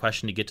important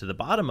question to get to the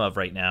bottom of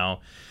right now,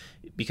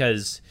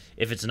 because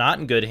if it's not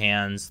in good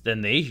hands,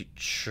 then they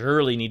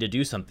surely need to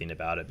do something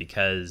about it,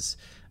 because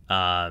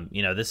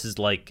this is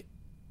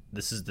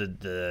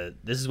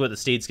what the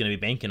state's going to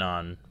be banking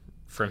on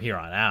from here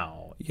on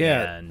out.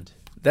 Yeah. And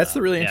that's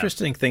the really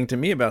interesting thing to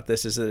me about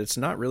this, is that it's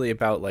not really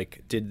about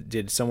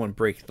did someone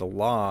break the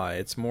law?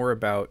 It's more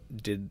about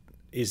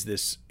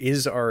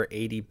is our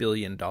 $80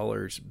 billion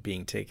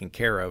being taken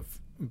care of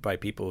by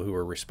people who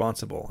are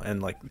responsible?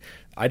 And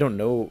I don't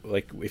know,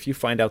 if you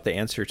find out the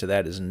answer to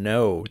that is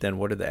no, then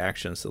what are the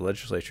actions the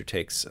legislature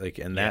takes? I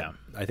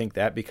think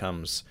that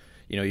becomes,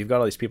 you've got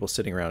all these people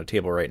sitting around a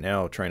table right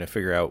now trying to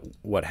figure out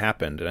what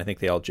happened, and I think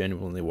they all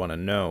genuinely want to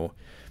know.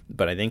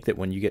 But I think that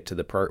when you get to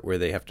the part where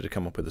they have to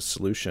come up with a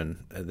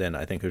solution, then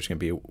I think there's going to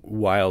be a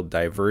wild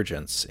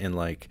divergence in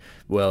it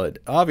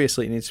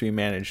obviously needs to be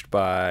managed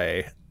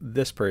by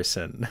this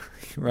person,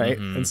 right?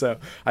 Mm-hmm. And so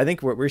I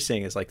think what we're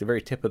seeing is the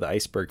very tip of the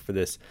iceberg for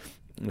this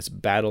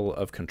battle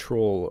of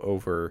control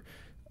over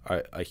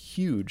a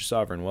huge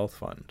sovereign wealth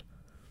fund.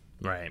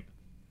 Right.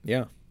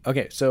 Yeah.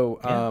 Okay, so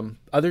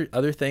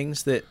other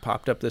things that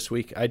popped up this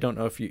week, I don't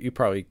know if you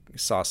probably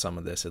saw some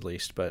of this at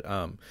least, but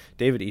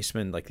David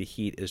Eastman, the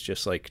heat is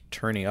just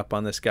turning up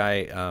on this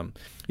guy.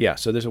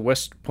 So there's a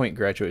West Point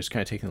graduate who's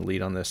kind of taking the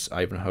lead on this,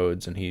 Ivan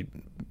Hodes, and he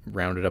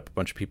rounded up a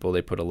bunch of people.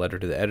 They put a letter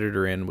to the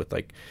editor in with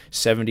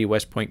 70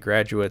 West Point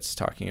graduates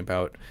talking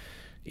about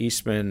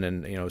Eastman,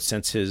 and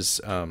since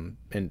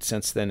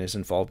then his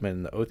involvement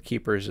in the Oath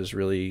Keepers is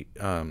really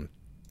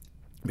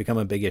become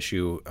a big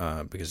issue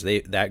because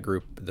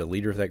the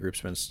leader of that group's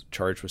been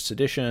charged with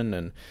sedition,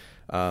 and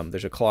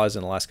there's a clause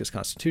in Alaska's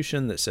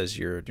constitution that says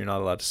you're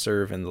not allowed to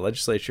serve in the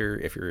legislature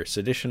if you're a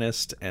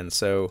seditionist, and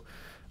so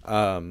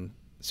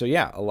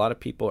a lot of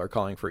people are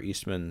calling for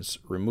Eastman's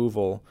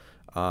removal.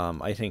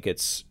 I think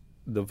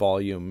the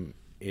volume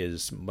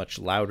is much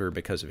louder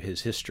because of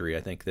his history.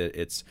 I think that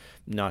it's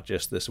not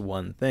just this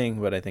one thing,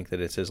 but I think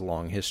that it's his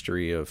long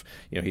history of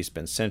he's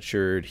been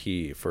censured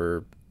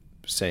for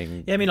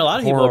saying a lot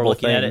of people are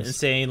looking things at it and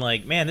saying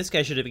man, this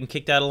guy should have been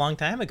kicked out a long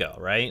time ago,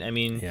 right?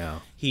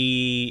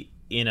 He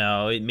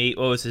what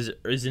was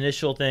his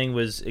initial thing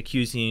was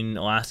accusing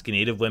Alaska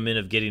Native women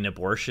of getting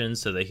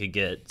abortions so they could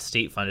get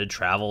state funded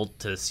travel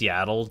to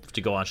Seattle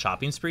to go on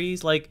shopping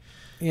sprees. What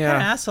an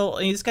asshole.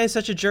 This guy's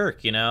such a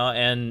jerk, and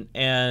a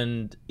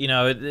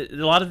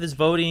lot of his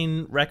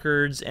voting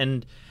records.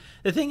 And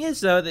the thing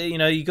is, though, that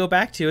you go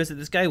back to is that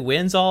this guy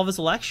wins all of his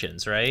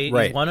elections, right?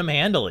 He's won them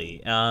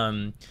handily.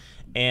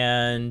 I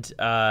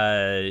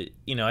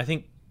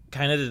think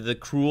kind of the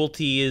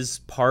cruelty is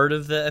part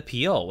of the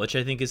appeal, which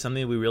I think is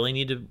something we really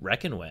need to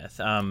reckon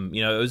with.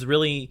 It was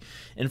really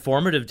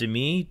informative to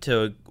me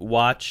to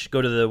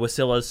go to the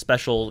Wasilla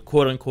special,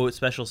 quote unquote,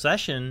 special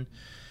session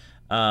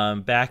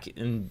back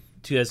in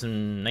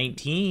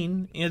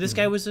 2019. This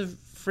guy was a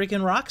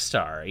freaking rock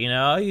star.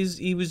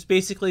 He was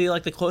basically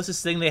the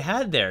closest thing they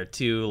had there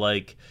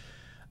to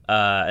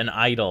an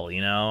idol,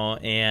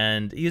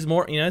 and he's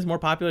more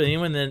popular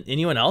than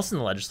anyone else in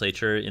the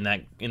legislature in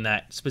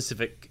that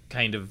specific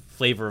kind of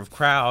flavor of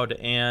crowd.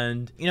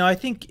 And I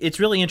think it's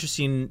really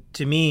interesting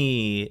to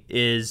me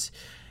is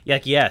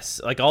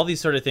all these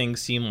sort of things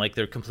seem like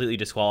they're completely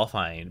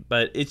disqualifying,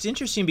 but it's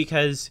interesting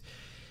because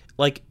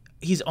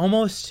he's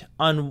almost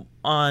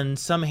on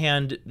some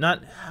hand,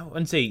 not, I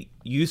wouldn't say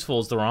useful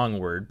is the wrong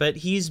word, but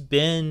he's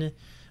been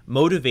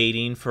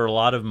motivating for a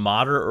lot of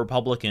moderate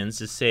Republicans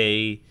to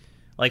say,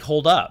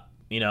 hold up,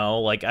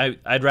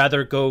 I'd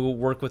rather go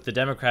work with the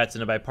Democrats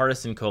in a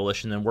bipartisan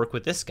coalition than work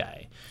with this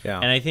guy. Yeah.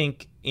 And I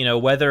think,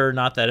 whether or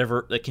not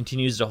that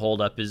continues to hold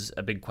up is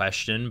a big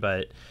question,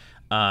 but,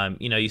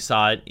 you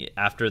saw it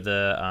after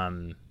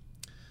the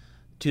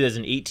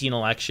 2018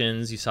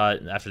 elections. You saw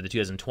it after the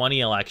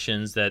 2020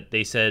 elections that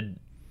they said,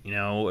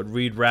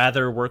 we'd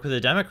rather work with the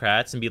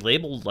Democrats and be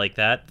labeled like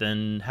that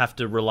than have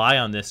to rely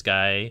on this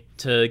guy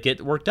to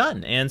get work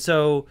done. And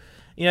so,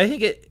 I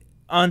think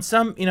on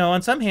some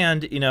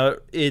hand,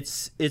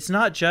 it's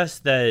not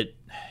just that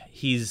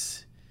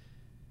he's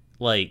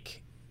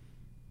like,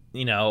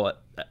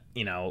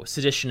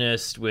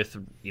 seditionist with,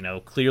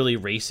 clearly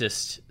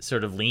racist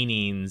sort of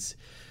leanings,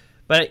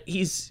 but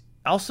he's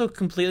also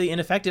completely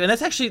ineffective. And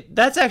that's actually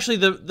that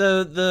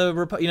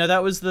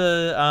was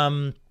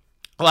the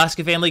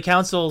Alaska Family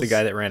Council's, the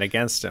guy that ran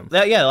against him.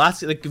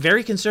 The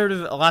very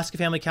conservative Alaska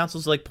Family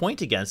Council's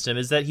point against him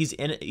is that he's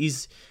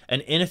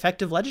an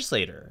ineffective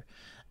legislator.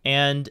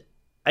 And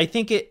I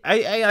think it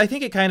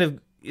kind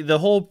of, the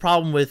whole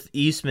problem with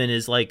Eastman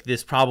is like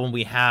this problem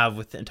we have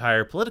with the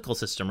entire political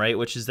system, right?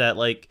 Which is that,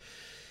 like,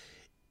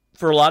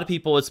 for a lot of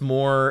people, it's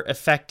more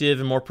effective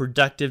and more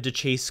productive to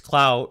chase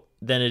clout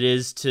than it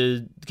is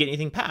to get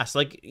anything passed.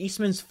 Like,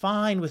 Eastman's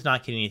fine with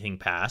not getting anything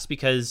passed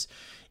because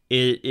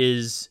it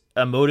is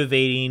a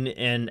motivating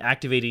and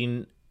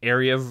activating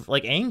area of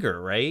like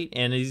anger, right?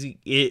 And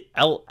it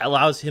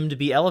allows him to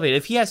be elevated.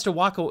 If he has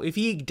to if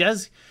he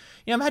does,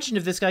 imagine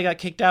if this guy got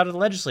kicked out of the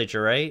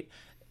legislature, right?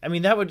 I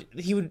mean, that would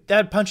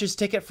punch his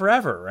ticket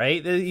forever,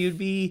 right? You'd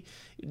be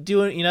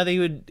doing, they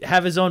would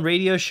have his own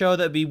radio show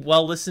that'd be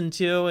well listened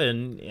to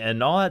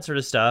and all that sort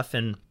of stuff.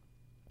 And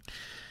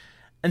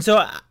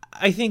so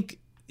I think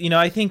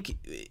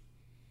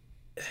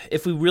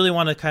if we really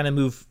want to kind of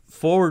move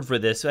forward for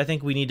this, I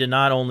think we need to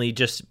not only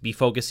just be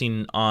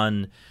focusing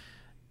on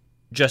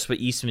just what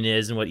Eastman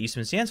is and what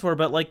Eastman stands for,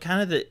 but like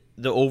kind of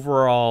the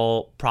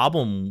overall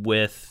problem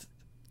with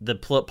the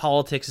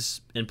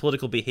politics and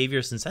political behavior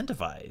is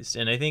incentivized.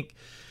 And I think,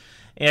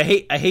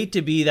 I hate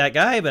to be that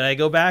guy, but I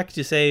go back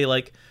to say,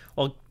 like,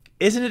 well,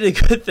 isn't it a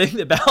good thing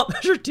that ballot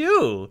measure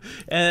 2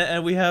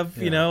 and we have,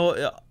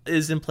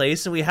 is in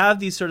place, and we have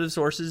these sort of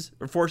sources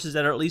or forces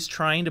that are at least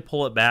trying to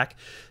pull it back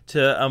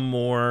to a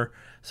more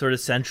sort of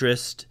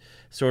centrist,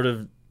 sort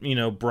of,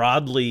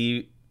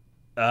 broadly,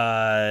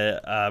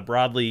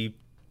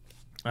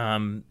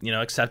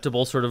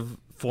 acceptable sort of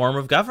form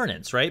of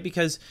governance, right?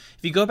 Because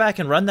if you go back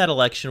and run that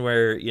election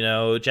where,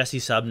 Jesse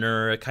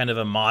Subner, kind of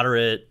a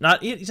moderate,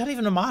 he's not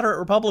even a moderate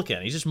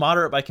Republican, he's just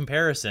moderate by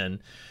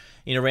comparison,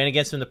 ran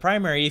against him in the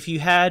primary. If you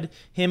had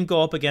him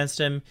go up against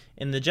him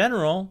in the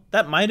general,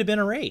 that might have been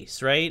a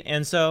race, right?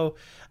 And so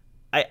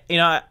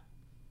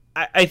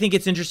I think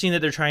it's interesting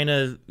that they're trying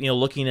to,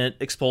 looking at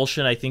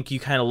expulsion. I think you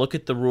kind of look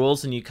at the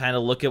rules and you kind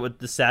of look at what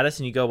the status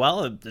and you go,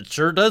 well, it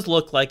sure does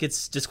look like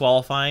it's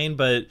disqualifying,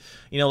 but,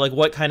 like,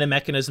 what kind of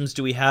mechanisms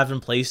do we have in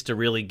place to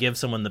really give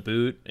someone the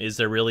boot? Is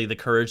there really the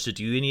courage to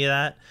do any of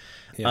that?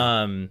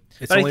 Yeah.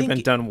 It's only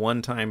been done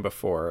one time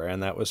before,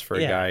 and that was for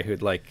a guy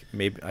who'd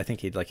I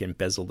think he'd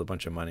embezzled a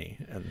bunch of money.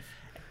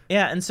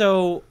 And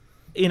so,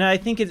 I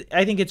think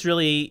it's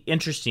really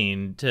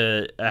interesting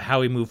to how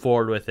we move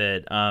forward with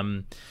it.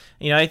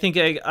 I think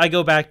I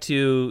go back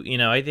to,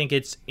 I think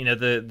it's,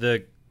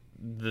 the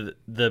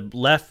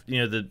left,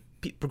 the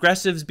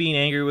progressives being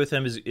angry with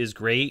him is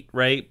great,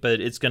 right? But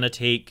it's going to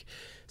take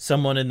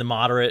someone in the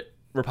moderate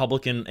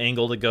Republican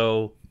angle to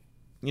go,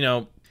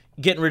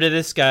 getting rid of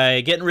this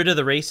guy, getting rid of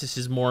the racist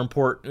is more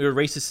important, or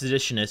racist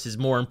seditionist is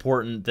more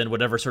important than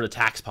whatever sort of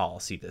tax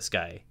policy this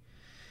guy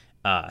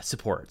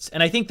supports.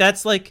 And I think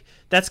that's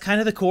kind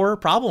of the core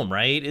problem,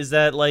 right? Is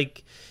that,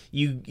 like,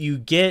 you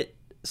get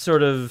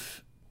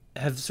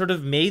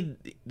have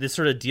made this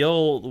sort of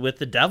deal with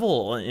the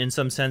devil in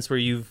some sense, where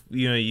you've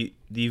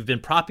been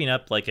propping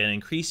up like an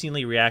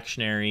increasingly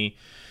reactionary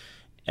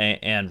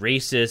and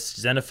racist,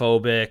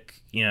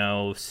 xenophobic,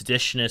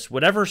 seditionist,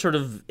 whatever sort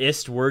of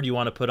ist word you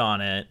want to put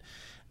on it,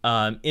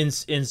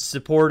 in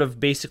support of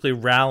basically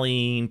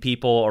rallying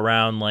people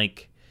around,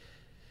 like,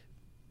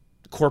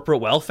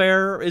 corporate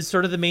welfare is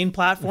sort of the main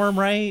platform,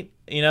 right?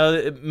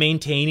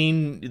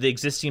 Maintaining the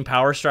existing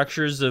power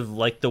structures of,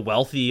 like, the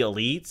wealthy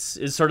elites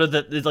is sort of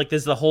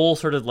there's the whole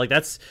sort of, like,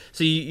 that's,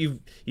 so you've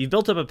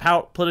built up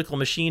a political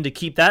machine to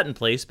keep that in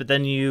place, but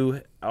then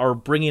you are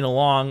bringing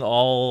along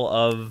all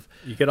of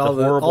you get all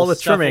the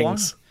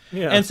trimmings.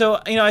 Yeah. And so,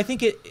 I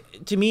think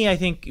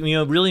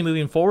really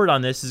moving forward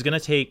on this is going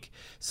to take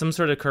some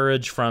sort of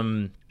courage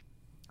from,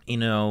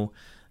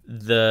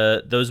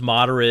 those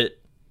moderate,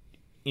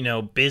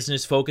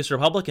 business focused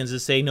Republicans to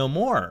say no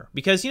more.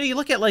 Because, you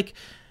look at, like,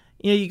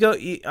 you go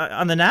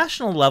on the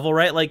national level,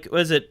 right? Like,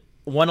 what is it?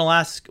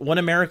 One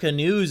America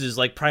News is,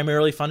 like,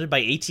 primarily funded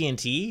by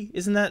AT&T.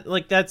 Isn't that,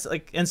 like, that's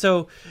like, and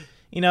so,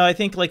 I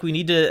think, like, we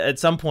need to at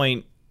some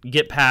point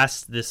get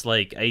past this,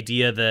 like,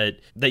 idea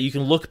that you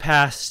can look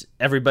past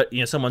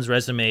everybody, someone's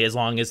resume as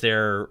long as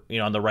they're,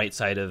 on the right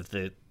side of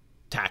the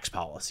tax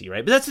policy,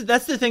 right? But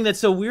that's the thing that's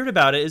so weird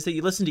about it, is that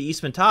you listen to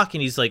Eastman talk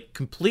and he's, like,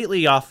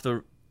 completely off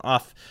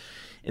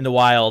in the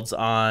wilds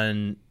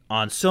on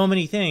so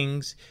many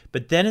things,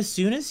 but then as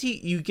soon as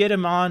you get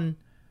him on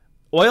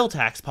oil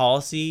tax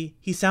policy,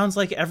 he sounds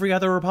like every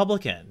other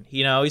Republican.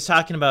 He's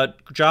talking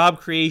about job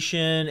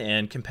creation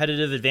and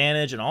competitive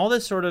advantage and all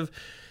this sort of,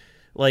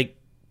 like,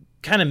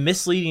 kind of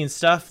misleading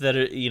stuff that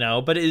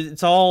but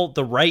it's all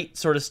the right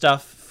sort of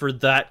stuff for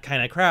that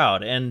kind of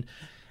crowd. And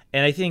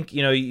I think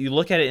you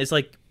look at it, it's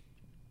like,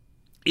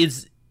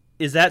 is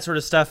that sort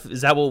of stuff,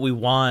 is that what we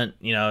want?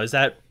 Is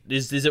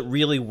it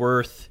really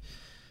worth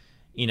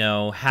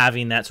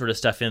having that sort of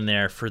stuff in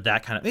there for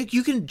that kind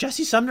of,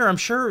 Jesse Sumner, I'm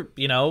sure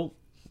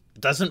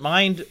doesn't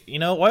mind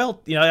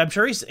oil. I'm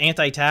sure he's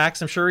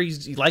anti-tax. I'm sure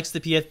he likes the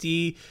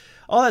PFD,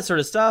 all that sort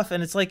of stuff.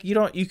 And it's like, you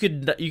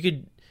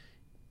could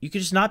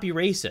just not be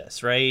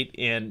racist, right?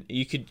 And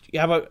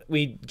how about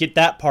we get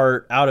that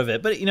part out of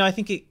it? But I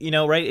think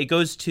right, it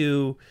goes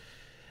to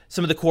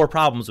some of the core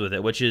problems with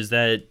it, which is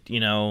that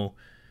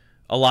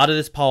a lot of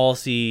this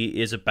policy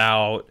is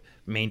about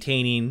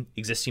maintaining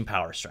existing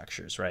power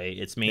structures, right?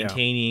 It's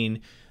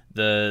maintaining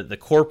the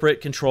corporate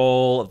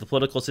control of the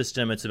political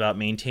system. It's about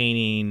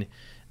maintaining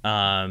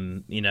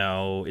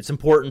it's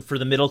important for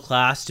the middle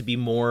class to be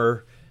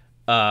more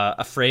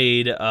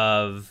afraid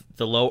of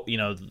the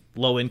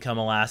low income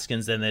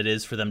Alaskans than it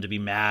is for them to be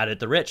mad at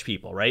the rich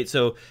people, right?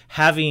 So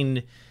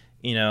having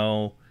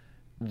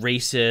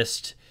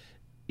racist,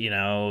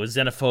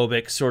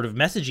 xenophobic sort of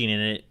messaging in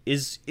it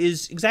is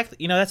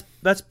exactly,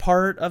 that's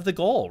part of the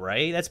goal,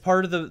 right? That's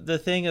part of the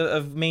thing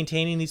of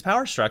maintaining these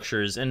power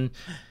structures. And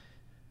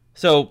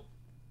so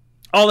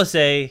all to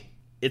say,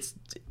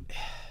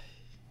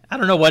 I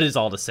don't know what is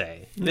all to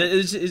say.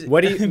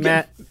 What do you,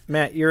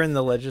 Matt, you're in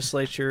the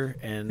legislature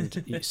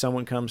and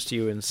someone comes to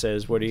you and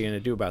says, what are you going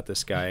to do about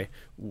this guy?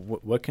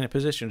 What kind of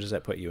position does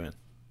that put you in?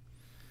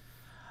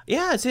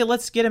 Yeah, I'd say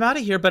let's get him out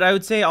of here. But I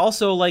would say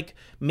also, like,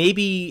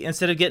 maybe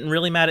instead of getting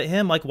really mad at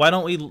him, like, why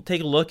don't we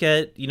take a look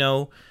at,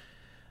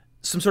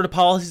 some sort of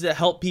policies that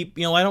help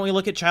people, why don't we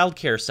look at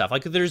childcare stuff?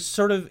 Like, there's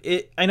sort of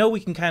it. I know we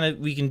can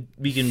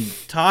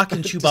talk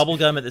and chew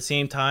bubblegum at the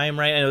same time,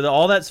 right? I know that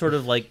all that sort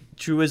of like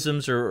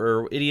truisms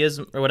or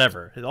idioms or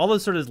whatever, all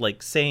those sort of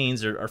like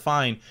sayings are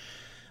fine.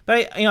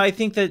 But I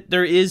think that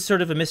there is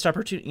sort of a missed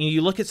opportunity.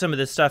 You look at some of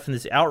this stuff and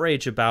this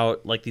outrage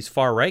about like these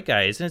far right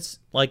guys, and it's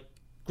like,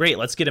 great,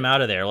 let's get him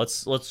out of there.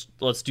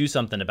 Let's do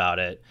something about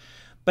it.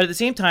 But at the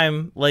same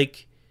time,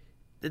 like,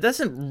 it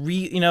doesn't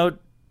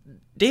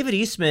David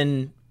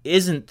Eastman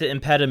isn't the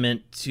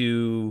impediment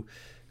to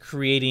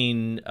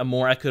creating a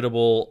more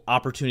equitable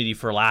opportunity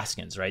for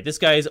Alaskans, right? This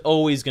guy is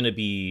always going to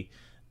be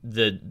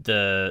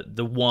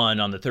the one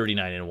on the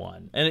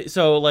 39-1. And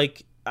so,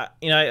 like,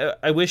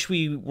 I wish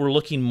we were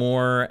looking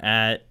more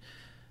at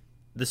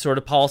the sort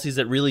of policies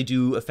that really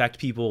do affect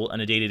people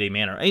in a day-to-day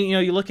manner. And,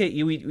 you look at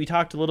we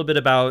talked a little bit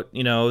about,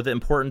 the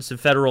importance of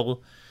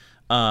federal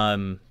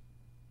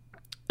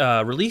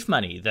relief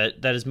money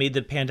that has made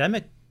the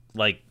pandemic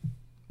like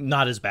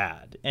not as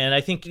bad. And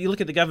I think you look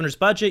at the governor's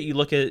budget, you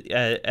look at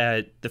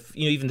the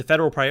even the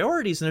federal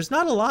priorities, and there's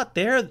not a lot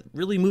there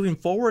really moving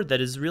forward that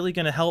is really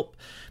going to help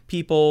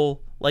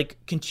people like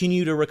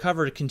continue to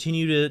recover, to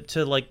continue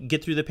to like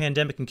get through the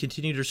pandemic and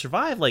continue to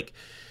survive. Like,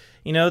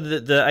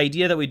 the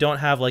idea that we don't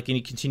have like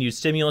any continued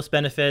stimulus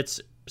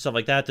benefits, stuff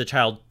like that, the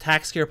child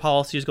tax care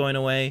policy is going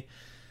away.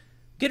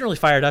 Getting really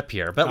fired up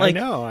here, but like,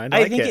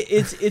 I think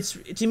it's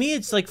to me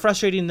it's like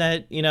frustrating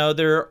that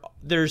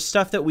there's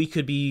stuff that we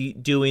could be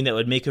doing that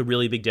would make a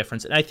really big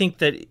difference, and I think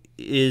that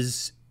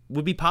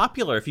would be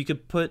popular if you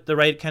could put the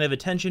right kind of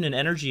attention and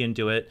energy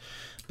into it.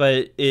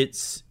 But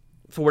it's,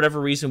 for whatever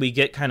reason, we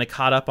get kind of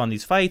caught up on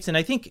these fights, and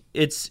I think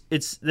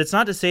that's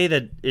not to say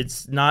that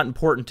it's not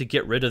important to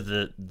get rid of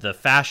the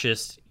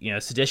fascist,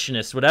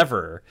 seditionists,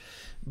 whatever,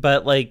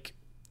 but like,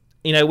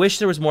 I wish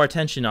there was more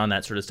attention on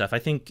that sort of stuff. I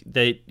think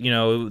that,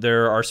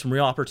 there are some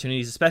real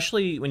opportunities,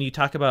 especially when you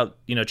talk about,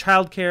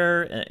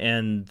 childcare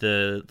and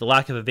the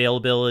lack of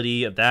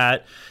availability of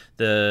that,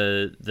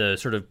 the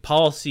sort of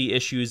policy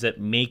issues that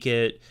make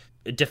it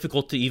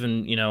difficult to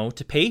even,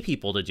 to pay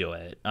people to do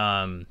it.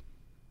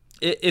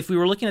 If we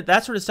were looking at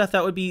that sort of stuff,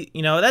 that would be,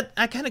 that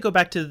I kind of go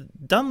back to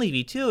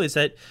Dunleavy too, is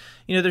that,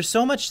 there's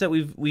so much that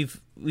we've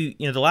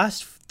the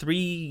last 3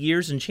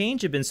 years and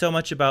change have been so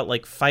much about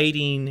like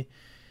fighting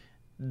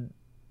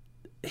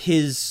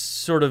his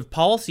sort of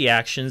policy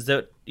actions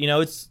that,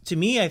 it's, to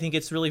me, I think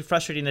it's really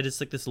frustrating that it's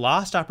like this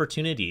lost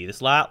opportunity,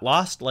 this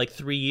lost like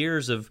 3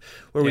 years of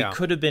where we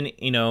could have been,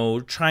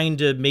 trying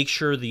to make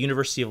sure the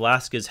University of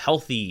Alaska is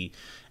healthy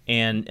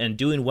and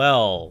doing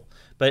well.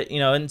 But,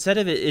 instead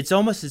of it, it's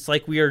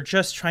like we are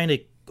just trying to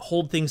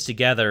hold things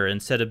together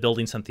instead of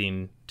building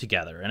something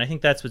together. And I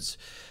think that's what's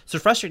so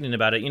frustrating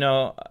about it.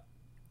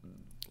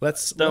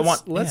 Let's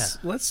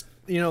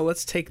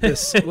take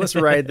this. Let's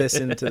ride this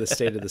into the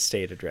State of the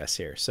State address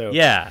here. So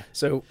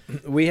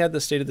we had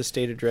the State of the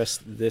State address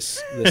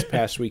this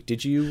past week.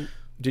 Did you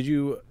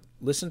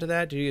listen to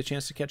that? Did you get a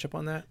chance to catch up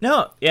on that?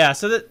 No. Yeah.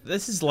 So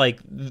this is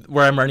like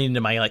where I'm running into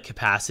my like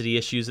capacity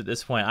issues at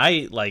this point.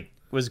 I like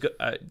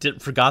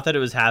forgot that it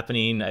was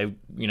happening. I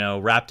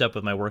wrapped up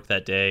with my work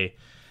that day,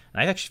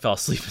 and I actually fell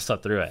asleep and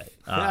slept through it.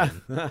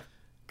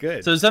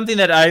 Good. So it's something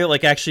that I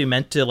like actually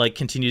meant to like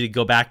continue to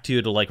go back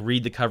to like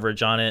read the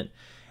coverage on it.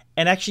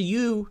 And actually,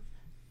 you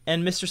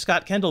and Mr.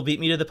 Scott Kendall beat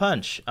me to the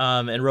punch,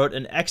 and wrote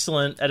an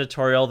excellent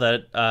editorial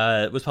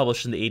that was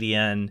published in the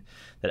ADN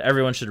that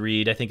everyone should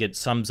read. I think it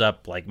sums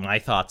up like my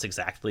thoughts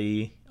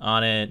exactly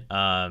on it.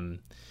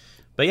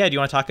 But yeah, do you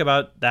want to talk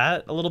about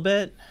that a little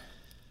bit?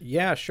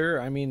 Yeah,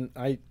 sure. I mean,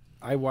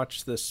 I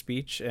watched the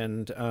speech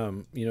and,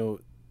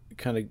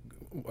 kind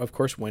of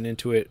course, went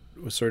into it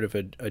with sort of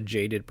a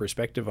jaded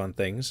perspective on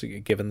things,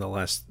 given the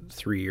last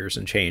 3 years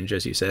and change,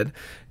 as you said.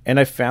 And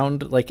I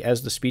found, like,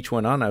 as the speech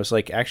went on, I was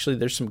like, actually,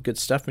 there's some good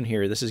stuff in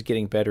here. This is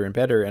getting better and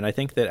better. And I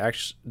think that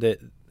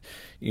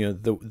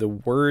the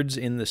words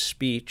in the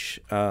speech,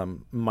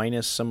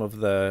 minus some of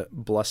the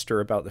bluster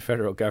about the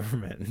federal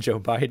government and Joe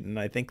Biden,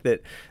 I think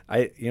that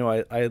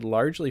I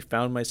largely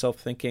found myself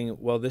thinking,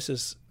 well, this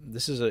is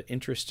an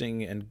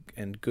interesting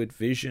and good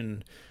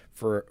vision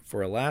for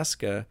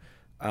Alaska.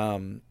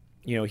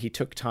 He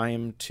took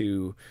time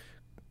to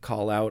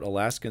call out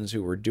Alaskans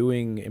who were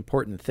doing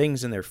important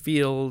things in their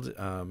field.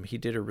 He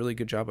did a really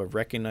good job of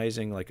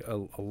recognizing like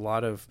a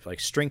lot of like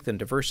strength and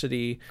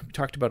diversity. We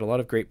talked about a lot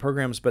of great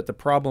programs, but the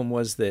problem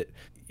was that,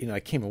 I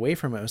came away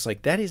from it. I was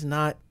like, that is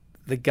not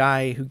the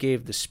guy who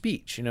gave the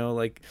speech,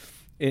 like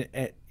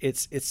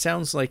it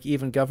sounds like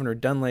even Governor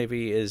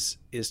Dunleavy is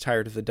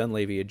tired of the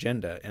Dunleavy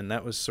agenda. And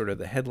that was sort of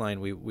the headline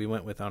we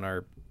went with on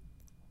our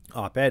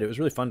op-ed. It was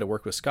really fun to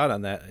work with Scott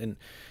on that.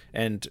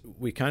 And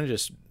we kind of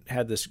just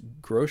had this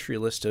grocery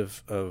list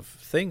of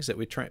things that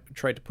we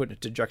tried to put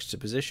into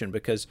juxtaposition,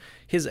 because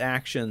his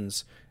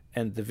actions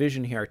and the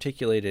vision he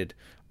articulated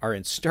are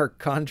in stark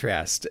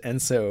contrast.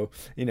 And so,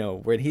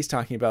 when he's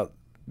talking about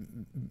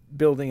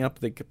building up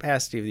the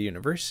capacity of the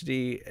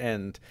university,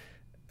 and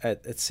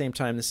at the same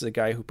time, this is a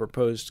guy who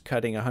proposed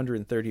cutting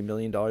 $130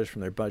 million from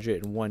their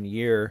budget in 1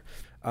 year.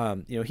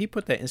 He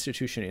put that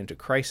institution into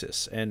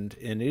crisis, and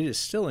it is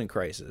still in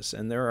crisis.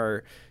 And there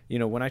are,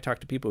 when I talk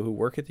to people who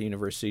work at the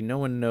university, no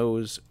one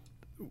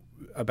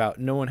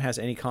has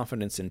any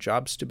confidence in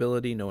job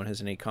stability. No one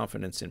has any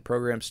confidence in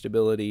program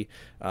stability.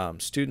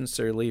 Students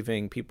are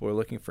leaving. People are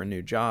looking for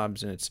new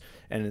jobs,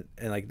 and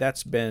like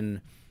that's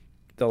been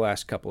the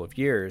last couple of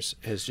years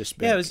has just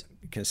been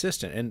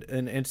consistent.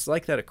 And it's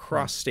like that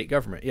across state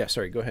government. Yeah.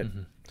 Sorry, go ahead.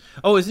 Mm-hmm.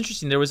 Oh, it's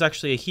interesting. There was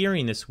actually a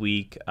hearing this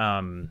week.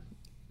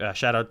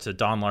 Shout out to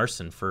Don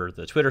Larson for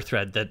the Twitter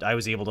thread that I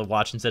was able to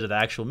watch instead of the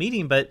actual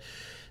meeting. But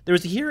there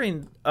was a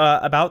hearing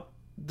about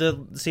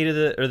the state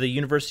of the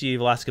University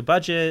of Alaska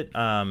budget,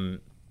 and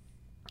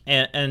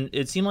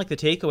it seemed like the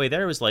takeaway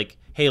there was like,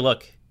 hey,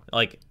 look,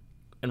 like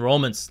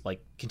enrollment's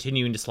like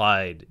continuing to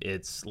slide.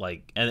 It's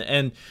like,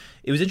 and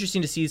it was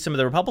interesting to see some of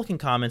the Republican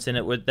comments in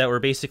it that were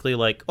basically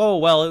like, oh,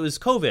 well, it was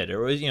COVID,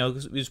 or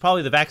it was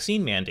probably the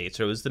vaccine mandates,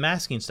 or it was the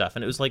masking stuff,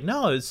 and it was like,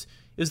 no, it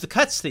was the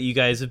cuts that you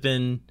guys have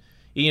been.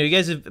 You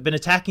guys have been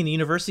attacking the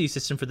university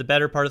system for the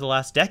better part of the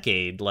last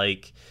decade.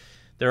 Like,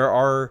 these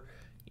are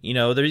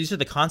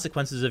the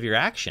consequences of your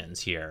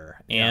actions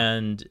here,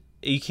 and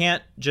you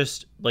can't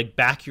just like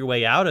back your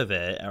way out of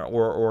it,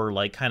 or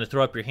like kind of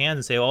throw up your hands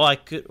and say,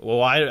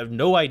 I have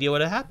no idea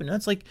what happened. And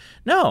it's like,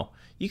 no,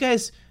 you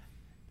guys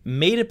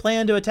made a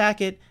plan to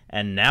attack it,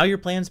 and now your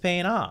plan's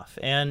paying off.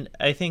 And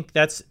I think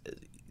that's,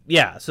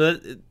 So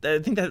I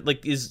think that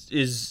like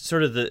is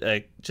sort of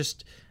the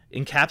just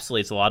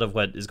encapsulates a lot of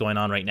what is going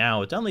on right now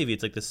with Dunleavy.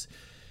 It's like this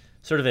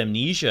sort of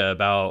amnesia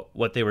about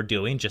what they were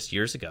doing just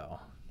years ago.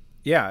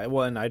 Yeah,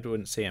 well, and I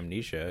wouldn't say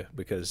amnesia,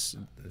 because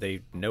they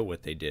know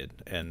what they did,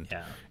 and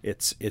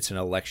it's an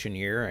election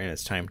year, and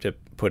it's time to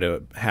put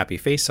a happy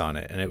face on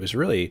it. And it was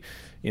really,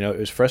 it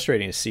was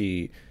frustrating to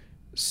see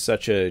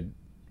such a,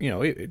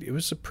 it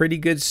was a pretty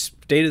good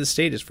state of the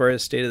state as far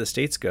as state of the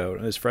states go.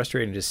 And it was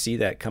frustrating to see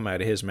that come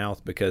out of his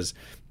mouth, because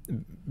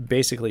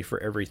basically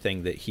for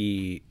everything that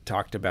he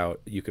talked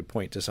about, you could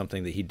point to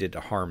something that he did to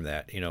harm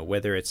that,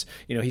 whether it's,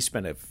 he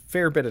spent a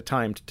fair bit of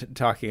time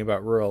talking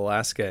about rural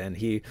Alaska, and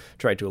he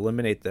tried to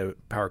eliminate the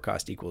power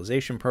cost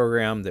equalization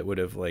program that would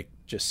have like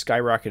just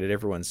skyrocketed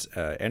everyone's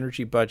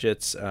energy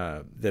budgets,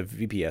 the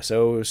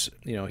VPSOs.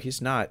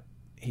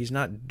 He's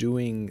not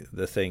doing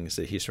the things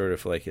that he sort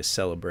of like is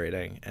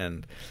celebrating.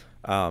 And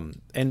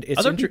it's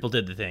other people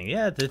did the thing.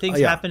 Yeah, the things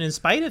happen in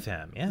spite of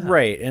him. Yeah,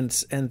 right.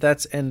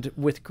 And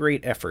with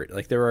great effort.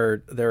 Like there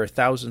are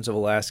thousands of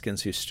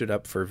Alaskans who stood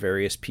up for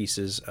various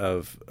pieces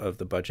of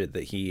the budget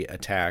that he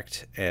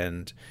attacked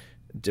and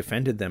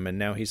defended them. And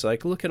now he's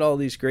like, look at all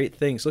these great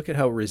things. Look at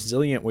how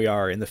resilient we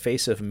are in the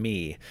face of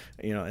me.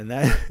 And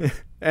that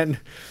and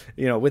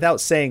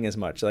without saying as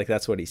much. Like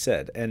that's what he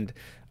said. And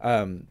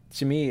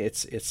to me,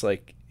 it's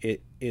like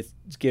it's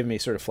given me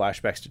sort of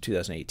flashbacks to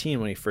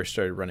 2018 when he first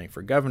started running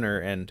for governor,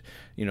 and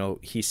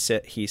he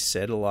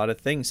said a lot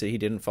of things that he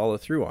didn't follow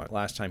through on.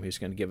 Last time he was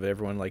going to give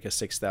everyone like a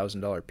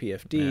 $6,000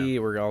 PFD.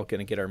 We're all going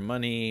to get our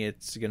money.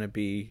 It's going to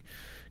be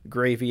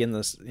gravy in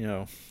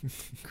the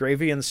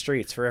gravy in the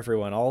streets for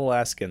everyone, all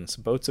Alaskans,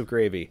 boats of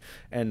gravy.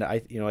 And I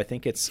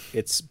think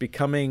it's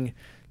becoming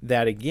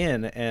that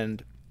again.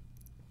 And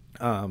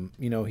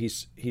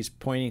he's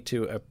pointing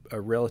to a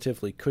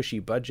relatively cushy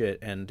budget,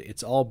 and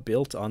it's all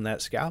built on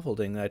that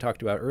scaffolding that I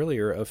talked about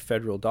earlier of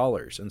federal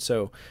dollars. And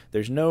so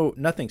there's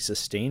nothing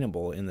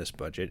sustainable in this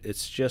budget.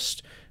 It's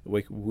just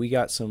like we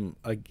got some,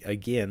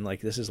 again,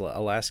 like this is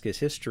Alaska's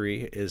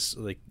history, is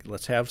like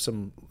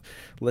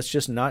let's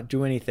just not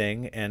do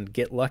anything and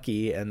get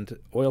lucky, and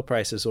oil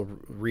prices will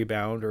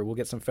rebound, or we'll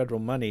get some federal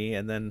money,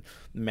 and then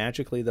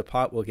magically the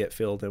pot will get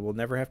filled and we'll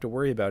never have to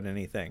worry about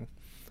anything.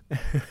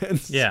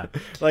 Yeah,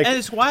 and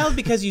it's wild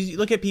because you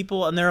look at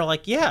people and they're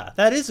like, yeah,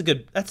 that's a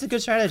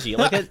good strategy.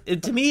 Like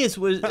to me, it's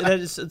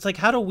like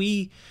how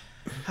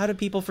do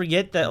people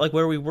forget that, like,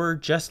 where we were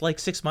just like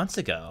 6 months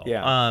ago?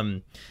 Yeah.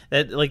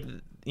 That, like,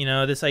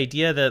 this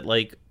idea that,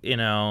 like,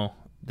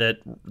 that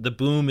the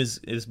boom is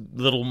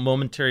little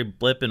momentary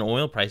blip in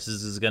oil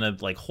prices is gonna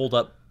like hold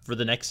up for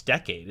the next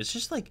decade. It's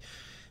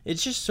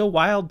just so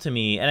wild to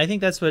me, and I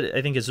think that's what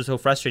I think is so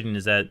frustrating,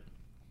 is that,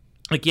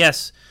 like,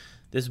 yes,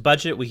 this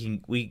budget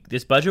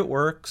this budget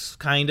works,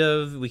 kind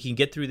of, we can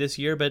get through this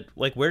year, but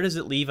like, where does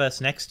it leave us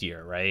next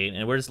year, right?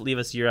 And where does it leave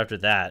us the year after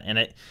that?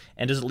 And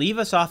does it leave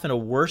us off in a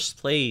worse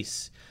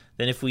place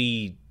than if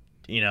we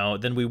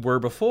than we were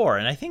before?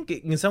 And I think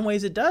in some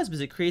ways it does, because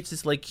it creates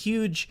this like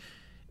huge,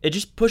 it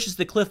just pushes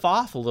the cliff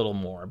off a little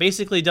more.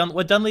 Basically,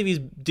 what Dunleavy's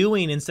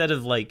doing, instead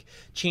of like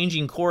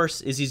changing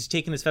course, is he's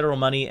taking this federal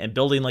money and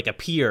building like a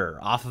pier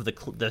off of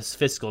this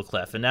fiscal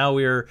cliff, and now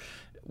we're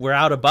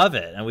out above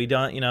it, and we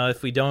don't,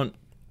 if we don't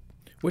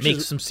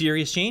make some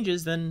serious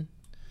changes, then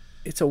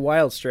it's a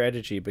wild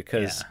strategy,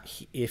 because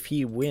if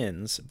he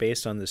wins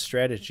based on this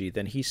strategy,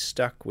 then he's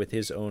stuck with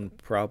his own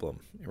problem,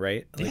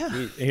 right?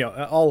 Like,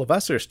 all of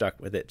us are stuck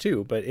with it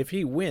too. But if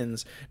he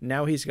wins,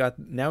 now he's got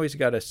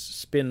to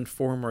spin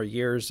 4 more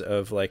years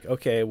of like,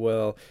 okay,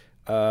 well,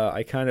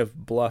 I kind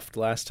of bluffed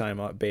last time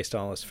based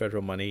on all this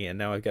federal money, and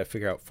now I've got to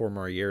figure out 4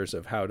 more years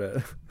of how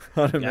to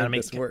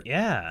make this work.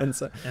 Yeah, and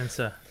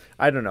so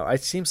I don't know.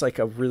 It seems like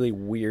a really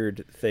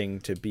weird thing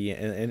to be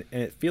in,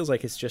 and it feels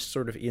like it's just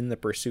sort of in the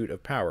pursuit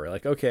of power.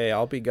 Like, okay,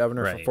 I'll be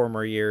governor for 4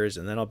 more years,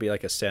 and then I'll be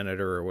like a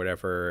senator or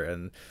whatever.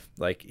 And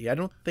like, I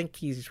don't think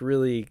he's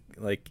really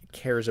like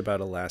cares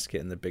about Alaska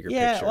in the bigger picture.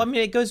 Yeah, well, I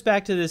mean, it goes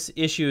back to this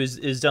issue: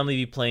 is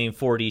Dunleavy playing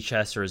 4D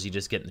chess, or is he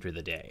just getting through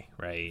the day,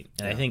 right?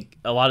 And I think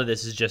a lot of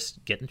this is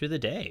just getting through the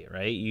day,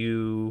 right?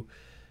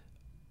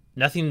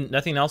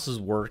 Nothing else has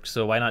worked,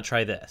 so why not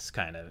try this,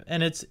 kind of?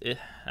 And I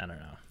don't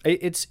know.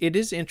 It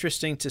is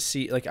interesting to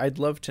see. Like, I'd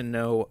love to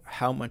know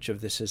how much of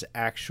this is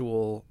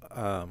actual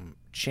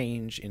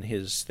change in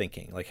his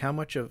thinking. Like, how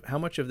much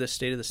of this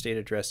State of the State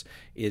address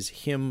is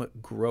him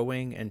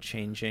growing and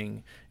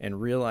changing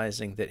and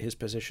realizing that his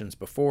positions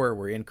before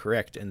were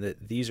incorrect, and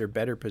that these are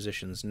better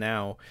positions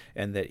now,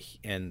 and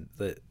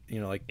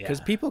because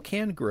people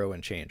can grow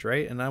and change,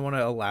 right? And I want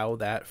to allow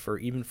that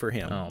even for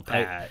him. Oh,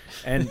 Pat.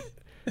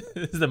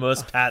 This is the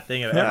most Pat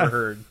thing I've ever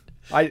heard.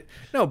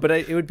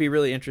 It would be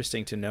really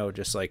interesting to know,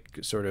 just like,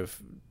 sort of,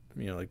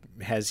 like,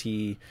 has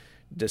he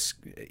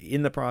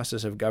in the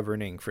process of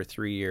governing for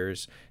 3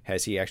 years,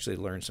 has he actually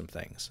learned some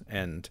things?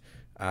 And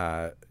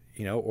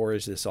or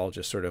is this all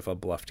just sort of a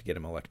bluff to get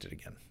him elected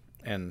again?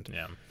 And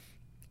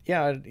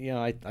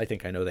I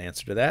think I know the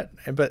answer to that,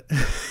 but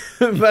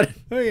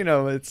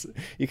it's,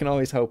 you can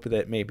always hope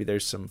that maybe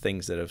there's some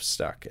things that have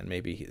stuck, and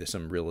maybe there's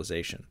some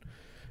realization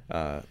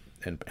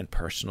and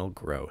personal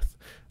growth.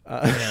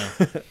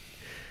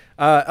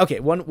 Okay,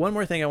 one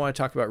more thing I want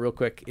to talk about real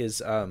quick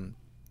is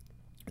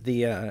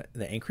the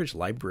Anchorage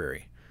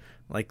Library.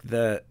 Like,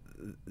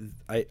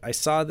 I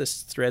saw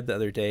this thread the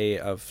other day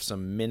of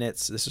some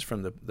minutes. This is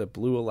from the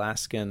Blue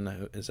Alaskan,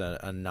 who is an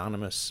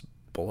anonymous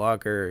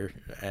blogger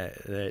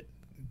that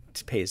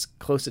pays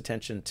close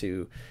attention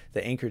to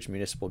the Anchorage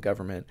municipal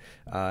government,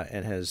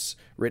 and has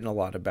written a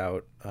lot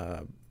about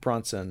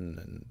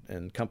Bronson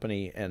and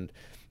company, and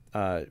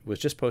was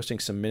just posting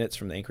some minutes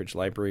from the Anchorage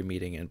Library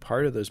meeting. And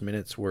part of those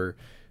minutes were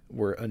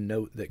a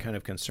note that kind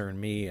of concerned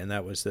me, and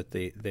that was that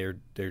they're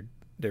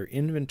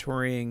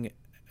inventorying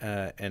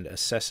and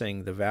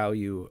assessing the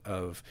value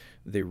of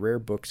the rare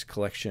books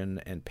collection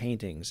and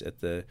paintings in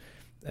the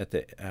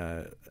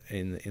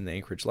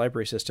Anchorage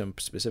Library system,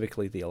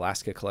 specifically the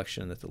Alaska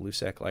collection at the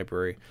Lusac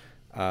Library,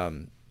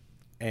 and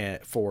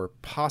for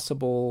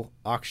possible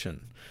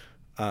auction.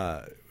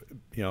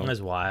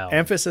 That's wild.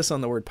 Emphasis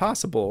on the word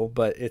possible,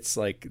 but it's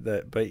like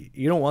but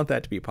you don't want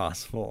that to be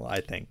possible,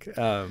 I think.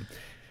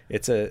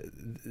 It's a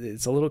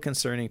little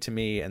concerning to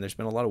me, and there's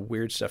been a lot of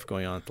weird stuff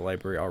going on at the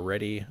library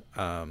already.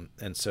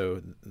 And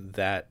so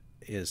that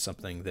is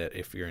something that,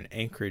 if you're in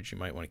Anchorage, you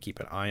might want to keep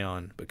an eye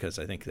on, because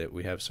I think that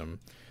we have some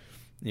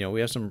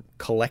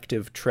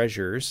collective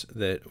treasures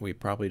that we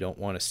probably don't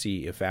want to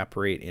see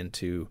evaporate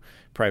into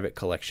private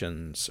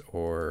collections,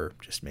 or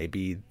just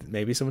maybe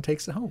someone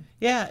takes it home.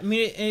 Yeah, I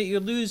mean, you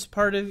lose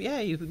part of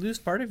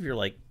your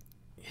like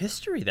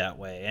history that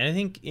way. And I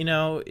think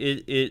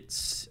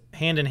it's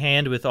hand in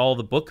hand with all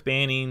the book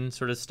banning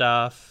sort of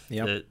stuff.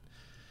 Yep.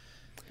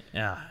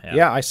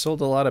 Yeah, I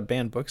sold a lot of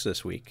banned books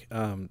this week.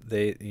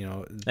 The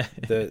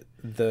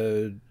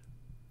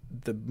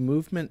the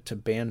movement to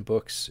ban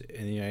books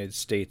in the United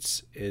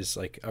States is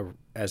like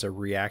as a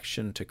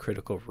reaction to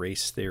critical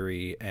race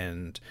theory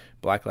and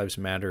Black Lives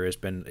Matter it's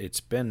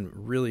been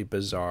really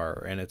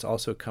bizarre, and it's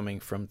also coming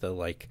from the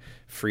like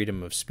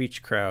freedom of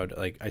speech crowd.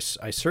 Like I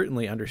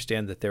certainly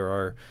understand that there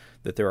are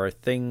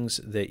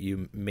things that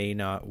you may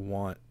not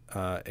want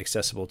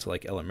accessible to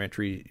like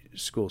elementary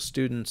school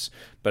students,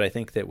 but I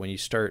think that when you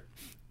start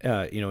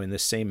in the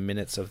same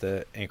minutes of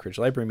the Anchorage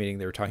Library meeting,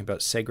 they were talking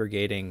about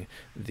segregating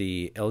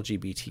the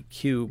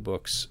LGBTQ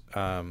books,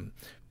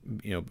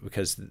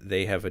 because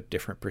they have a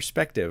different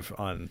perspective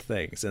on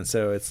things. And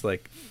so it's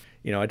like,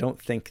 I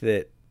don't think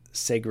that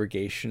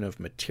segregation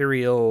of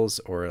materials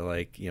or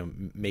like,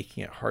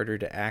 making it harder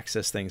to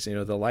access things,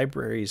 the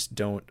libraries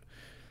don't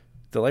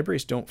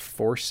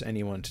force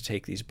anyone to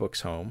take these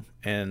books home.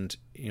 And,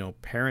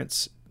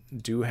 parents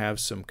do have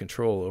some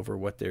control over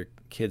what their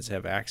kids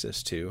have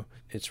access to.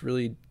 It's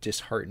really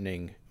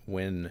disheartening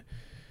when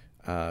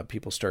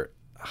people start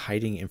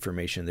hiding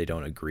information they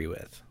don't agree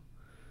with.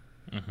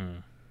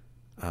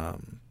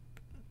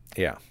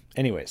 Yeah.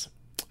 Anyways.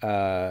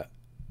 So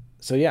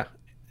yeah,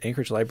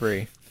 Anchorage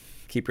Library,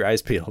 keep your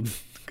eyes peeled.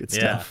 Good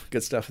stuff. Yeah.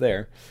 Good stuff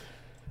there.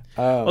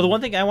 Well, the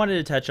one thing I wanted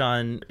to touch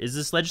on is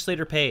this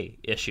legislator pay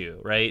issue,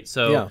 right?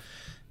 So Yeah.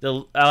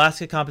 The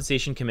Alaska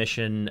Compensation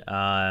Commission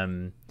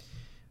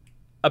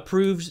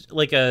approved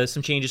like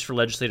some changes for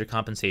legislator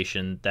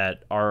compensation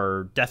that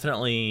are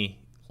definitely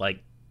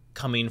like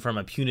coming from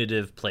a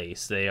punitive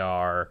place. They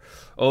are,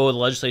 the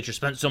legislature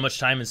spent so much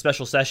time in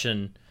special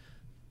session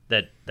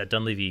that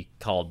Dunleavy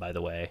called, by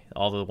the way,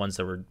 all the ones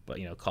that were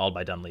called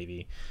by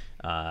Dunleavy,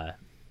 and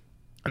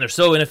they're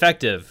so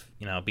ineffective,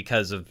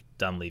 because of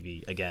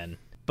Dunleavy again.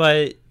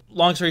 But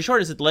long story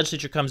short is that the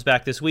legislature comes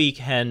back this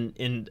week, and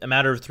in a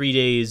matter of 3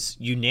 days,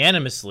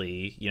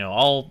 unanimously,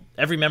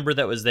 every member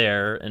that was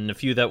there and a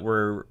few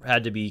that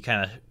had to be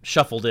kind of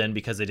shuffled in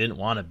because they didn't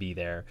want to be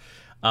there,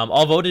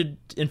 all voted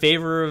in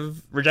favor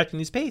of rejecting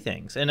these pay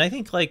things. And I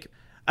think like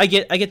I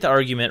get the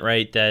argument,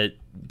 right, that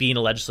being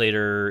a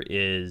legislator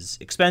is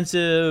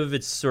expensive,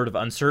 it's sort of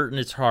uncertain,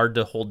 it's hard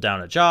to hold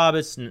down a job,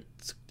 it's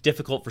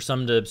difficult for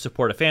some to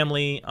support a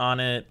family on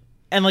it,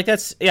 and like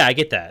I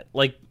get that,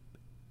 like.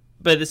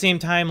 But at the same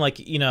time, like,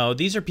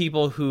 these are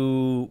people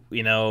who,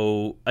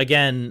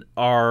 again,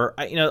 are,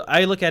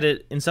 I look at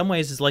it in some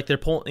ways as like they're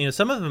pulling,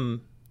 some of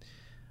them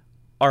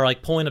are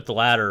like pulling up the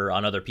ladder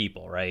on other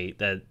people, right?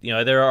 That,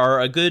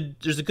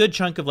 there's a good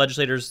chunk of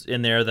legislators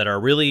in there that are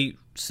really,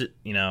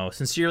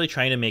 sincerely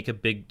trying to make a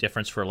big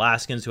difference for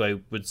Alaskans, who I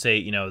would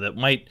say, that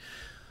might,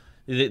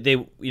 they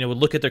would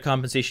look at their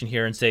compensation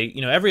here and say,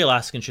 every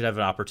Alaskan should have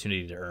an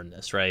opportunity to earn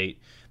this, right?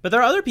 But there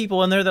are other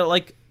people in there that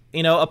like,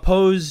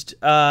 opposed,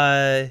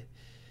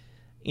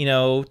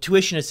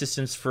 tuition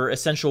assistance for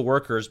essential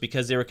workers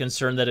because they were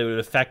concerned that it would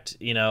affect,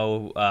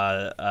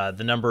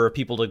 the number of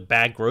people to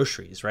bag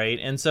groceries, right?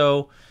 And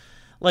so,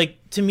 like,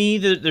 to me,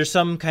 there's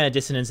some kind of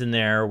dissonance in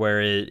there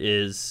where it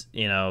is,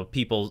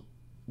 people,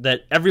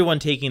 that everyone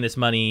taking this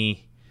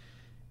money,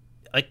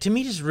 like, to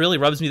me, just really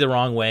rubs me the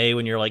wrong way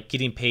when you're, like,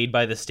 getting paid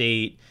by the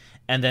state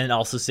and then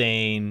also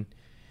saying,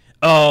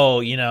 it's all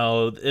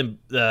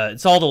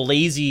the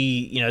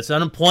lazy, it's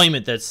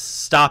unemployment that's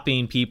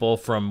stopping people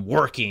from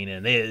working,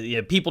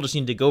 and people just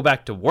need to go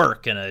back to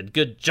work, and a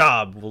good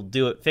job will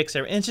fix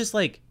everything. And it's just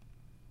like,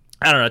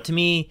 I don't know. To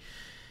me,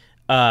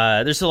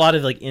 there's a lot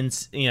of like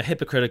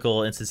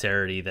hypocritical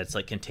insincerity that's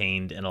like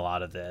contained in a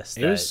lot of this.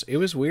 It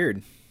was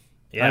weird.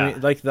 Yeah. I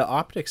mean, like the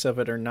optics of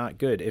it are not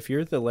good. If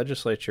you're the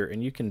legislature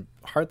and you can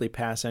hardly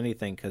pass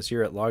anything because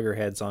you're at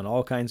loggerheads on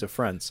all kinds of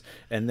fronts,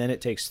 and then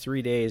it takes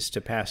 3 days to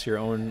pass your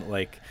own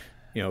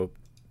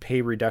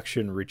pay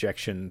reduction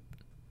rejection.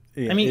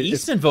 I mean,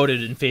 Easton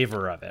voted in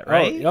favor of it,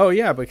 right? Oh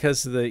yeah,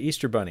 because of the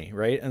Easter Bunny,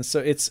 right? And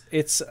so it's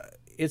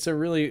a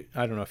really,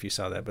 I don't know if you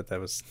saw that, but that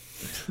was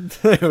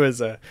that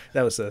was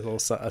a little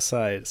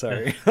aside.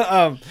 Sorry,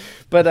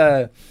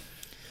 but.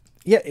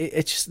 Yeah,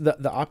 it's just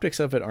the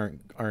optics of it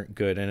aren't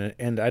good,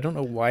 and I don't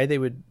know why they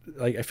would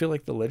like. I feel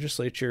like the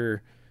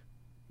legislature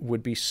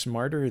would be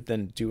smarter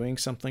than doing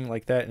something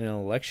like that in an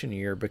election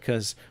year,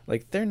 because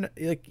like they're not,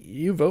 like,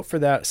 you vote for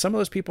that. Some of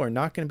those people are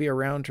not going to be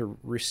around to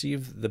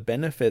receive the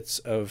benefits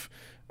of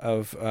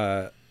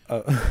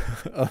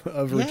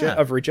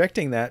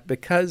rejecting that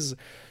because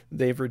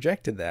they've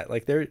rejected that.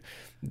 Like they're.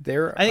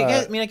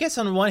 I guess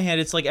on one hand,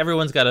 it's like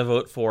everyone's got to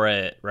vote for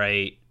it,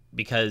 right?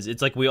 Because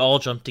it's like we all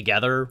jump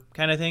together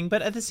kind of thing.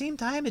 But at the same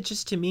time, it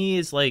just, to me,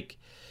 is like,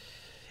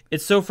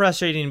 it's so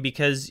frustrating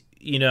because,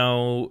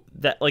 I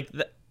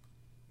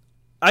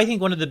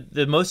think one of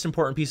the most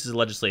important pieces of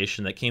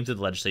legislation that came through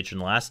the legislature in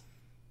the last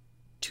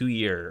 2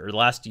 years, or the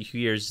last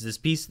few years, is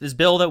this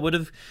bill that would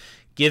have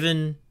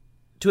given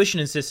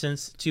tuition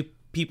assistance to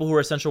people who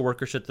are essential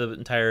workers at the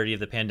entirety of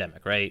the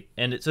pandemic, right?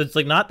 And so it's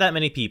like not that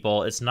many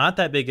people. It's not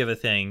that big of a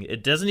thing.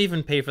 It doesn't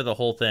even pay for the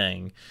whole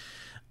thing.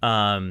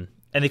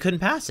 And they couldn't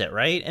pass it,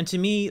 right? And to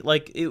me,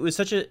 like, it was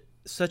such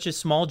a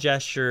small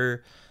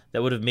gesture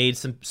that would have made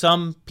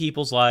some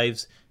people's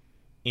lives,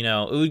 it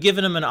would have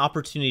given them an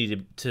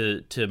opportunity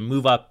to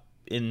move up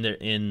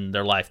in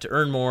their life, to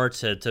earn more,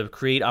 to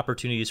create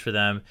opportunities for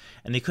them,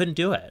 and they couldn't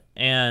do it.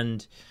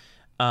 And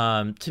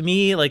to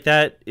me, like,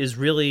 that is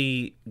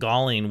really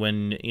galling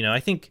when, I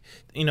think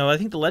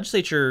the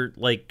legislature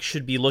like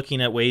should be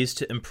looking at ways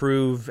to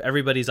improve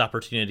everybody's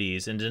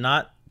opportunities, and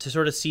to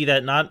sort of see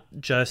that not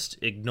just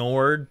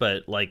ignored,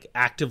 but like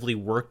actively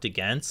worked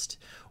against,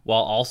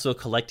 while also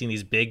collecting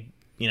these big,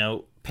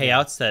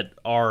 payouts that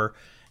are,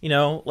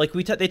 like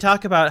they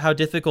talk about how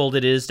difficult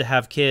it is to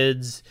have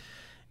kids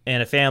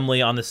and a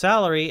family on the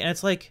salary. And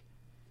it's like,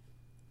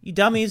 you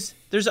dummies,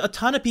 there's a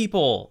ton of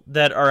people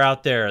that are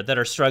out there that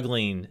are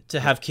struggling to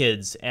have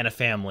kids and a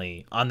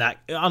family on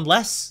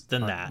less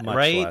than that,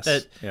 right?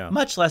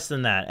 Much less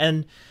than that.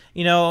 And,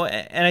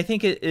 and I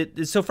think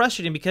it's so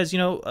frustrating because,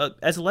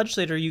 as a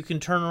legislator, you can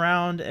turn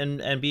around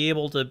and be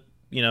able to,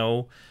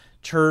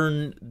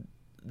 turn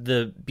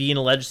being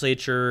a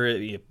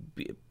legislature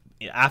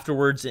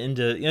afterwards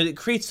into, it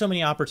creates so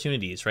many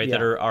opportunities, right? That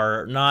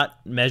are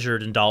not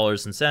measured in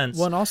dollars and cents.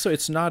 Well, and also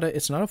it's not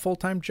a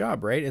full-time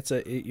job, right? It's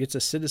a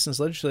citizens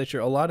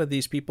legislature. A lot of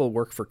these people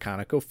work for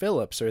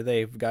ConocoPhillips, or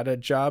they've got a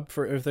job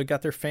if they've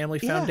got their family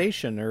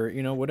foundation,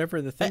 or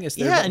whatever the thing is.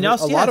 And a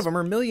lot of them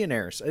are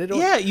millionaires. You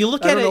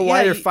look at it. I don't know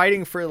why they're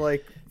fighting for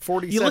like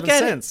 47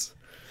 cents.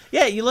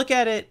 Yeah, you look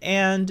at it,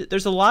 and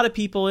there's a lot of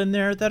people in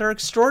there that are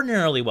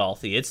extraordinarily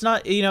wealthy. It's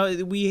not,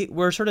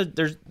 we're sort of,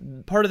 there's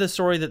part of the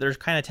story that they're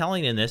kind of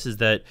telling in this is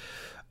that,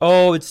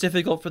 it's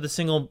difficult for the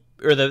single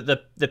or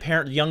the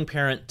parent, young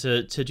parent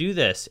to do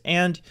this.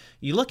 And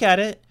you look at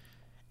it,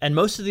 and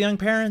most of the young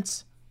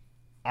parents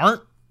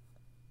are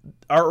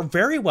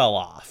very well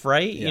off,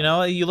 right?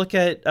 Yeah. You look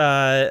at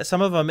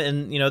some of them,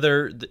 and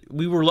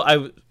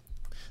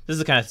this is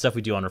the kind of stuff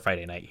we do on a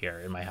Friday night here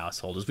in my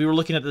household, is we were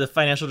looking at the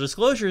financial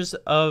disclosures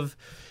of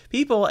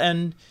people,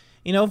 and,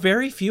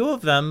 very few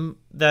of them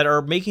that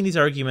are making these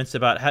arguments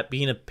about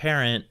being a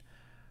parent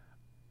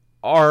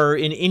are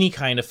in any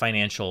kind of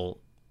financial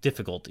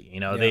difficulty.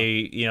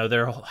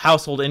 Their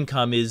household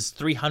income is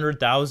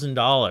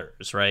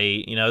 $300,000,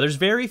 right? There's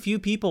very few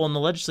people in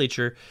the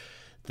legislature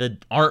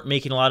that aren't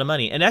making a lot of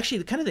money. And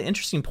actually, kind of the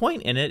interesting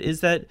point in it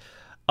is that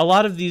a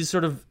lot of these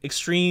sort of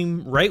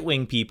extreme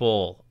right-wing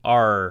people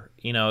are,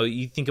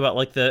 you think about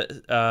like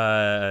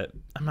I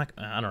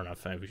don't know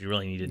if you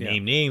really need to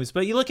name names,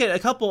 but you look at a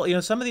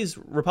couple, some of these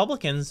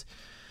Republicans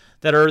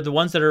that are the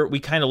ones that we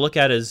kind of look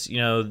at as,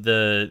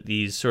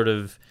 these sort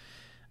of,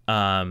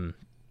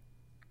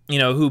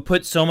 who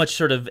put so much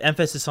sort of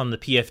emphasis on the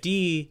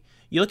PFD.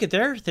 You look at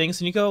their things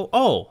and you go,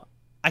 oh,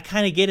 I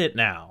kind of get it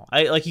now.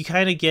 You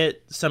kind of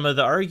get some of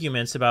the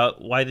arguments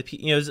about why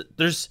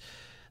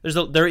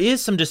there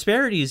is some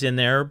disparities in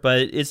there,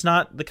 but it's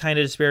not the kind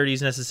of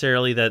disparities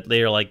necessarily that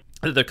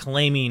they're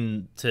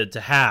claiming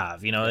to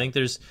have. I think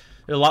there's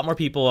a lot more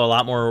people a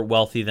lot more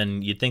wealthy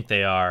than you'd think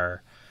they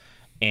are,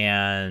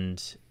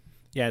 and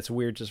yeah, it's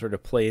weird to sort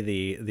of play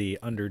the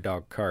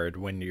underdog card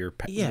when your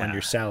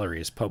salary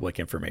is public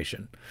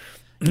information.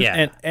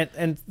 Yeah, I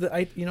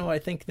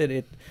think that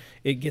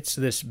it gets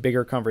to this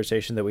bigger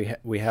conversation that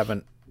we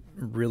haven't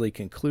really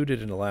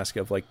concluded in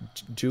Alaska of like,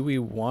 do we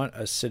want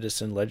a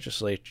citizen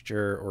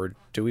legislature, or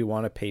do we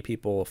want to pay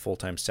people a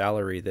full-time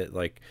salary that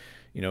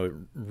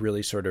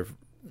really sort of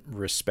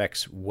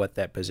respects what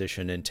that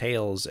position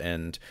entails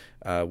and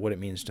what it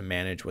means to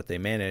manage what they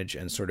manage,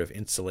 and sort of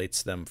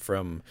insulates them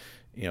from,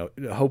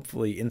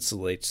 hopefully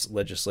insulates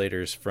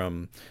legislators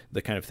from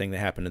the kind of thing that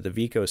happened at the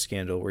Vico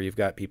scandal, where you've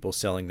got people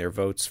selling their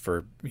votes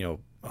for, a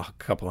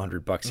couple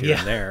 $100 here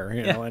and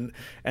there,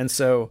 and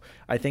so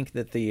I think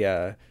that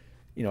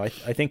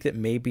I think that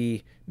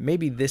maybe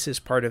this is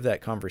part of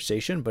that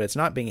conversation, but it's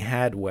not being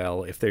had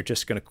well if they're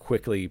just going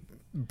to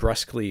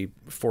brusquely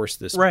force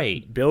this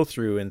bill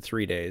through in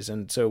 3 days.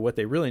 And so what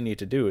they really need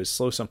to do is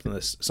slow something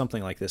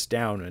like this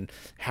down and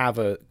have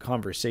a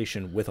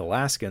conversation with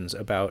Alaskans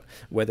about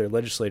whether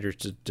legislators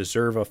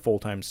deserve a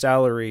full-time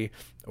salary,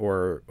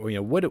 or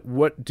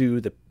what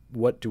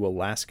do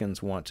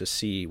Alaskans want to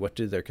see? What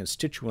do their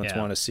constituents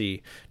want to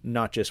see?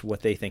 Not just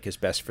what they think is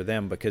best for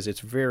them, because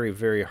it's very,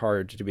 very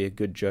hard to be a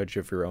good judge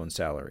of your own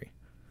salary.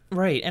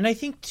 Right. And I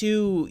think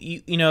too,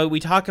 we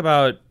talk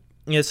about,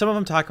 some of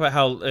them talk about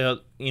how,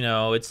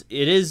 it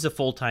is a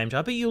full-time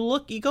job, but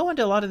you go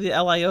into a lot of the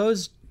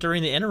LIOs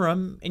during the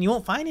interim and you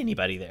won't find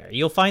anybody there.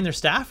 You'll find their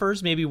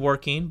staffers maybe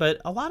working, but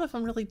a lot of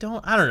them really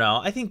don't. I don't know.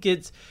 I think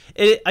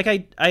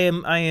I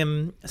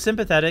am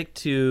sympathetic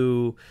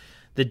to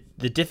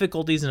the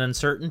difficulties and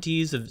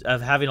uncertainties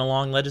of having a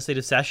long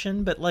legislative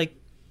session, but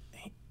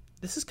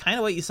this is kind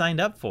of what you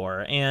signed up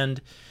for. And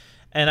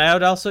I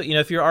would also,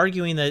 if you're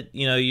arguing that,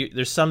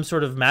 there's some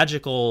sort of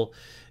magical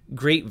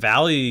great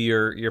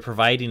value you're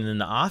providing in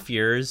the off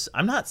years,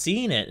 I'm not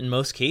seeing it in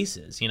most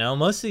cases.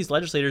 Most of these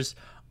legislators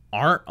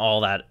aren't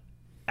all that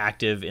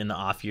active in the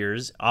off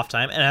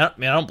time. And I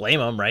don't blame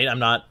them, right? I'm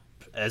not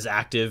as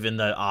active in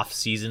the off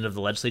season of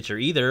the legislature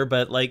either,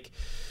 but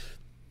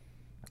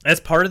that's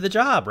part of the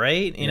job,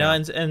 right?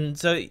 And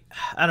so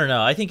I don't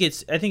know. I think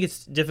it's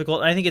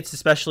difficult. And I think it's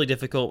especially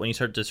difficult when you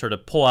start to sort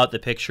of pull out the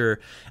picture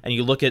and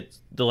you look at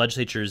the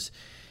legislature's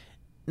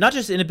not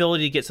just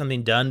inability to get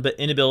something done, but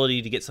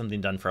inability to get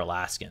something done for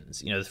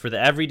Alaskans. For the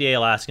everyday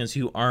Alaskans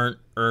who aren't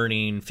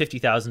earning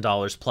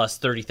 $50,000 plus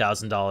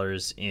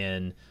 $30,000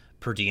 in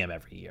per diem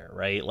every year,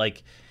 right?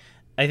 Like,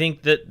 I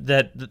think that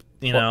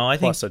I think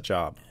plus a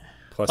job,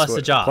 plus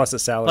a job, plus a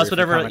salary, plus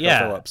whatever.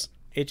 Yeah, Phillips.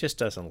 It just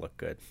doesn't look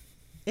good.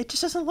 It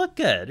just doesn't look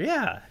good.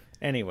 Yeah.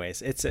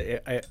 Anyways,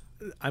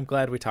 I'm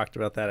glad we talked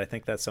about that. I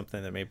think that's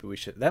something that maybe we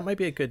should. That might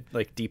be a good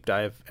like deep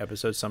dive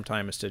episode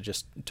sometime, is to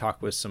just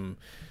talk with some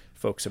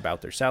folks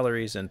about their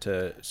salaries and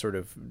to sort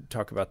of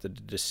talk about the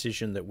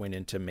decision that went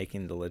into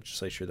making the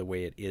legislature the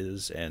way it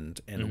is, and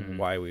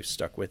why we've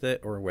stuck with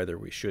it, or whether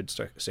we should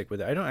stick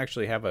with it. I don't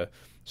actually have a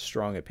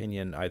strong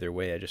opinion either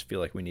way. I just feel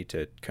like we need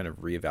to kind of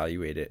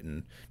reevaluate it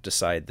and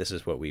decide this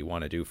is what we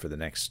want to do for the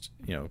next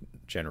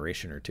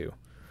generation or two.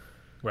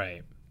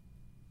 Right.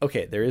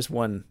 Okay, there is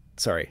one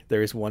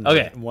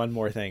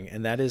more thing,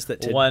 and that is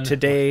that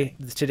today,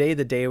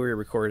 the day we're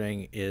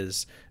recording,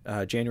 is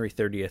January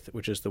 30th,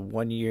 which is the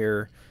 1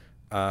 year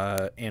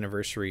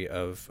anniversary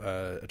of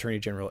Attorney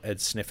General Ed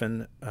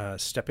Sniffen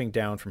stepping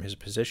down from his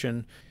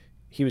position.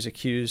 He was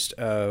accused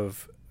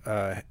of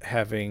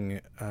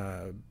having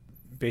a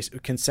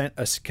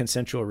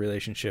consensual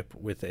relationship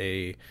with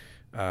a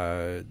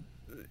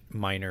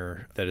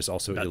minor that is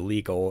also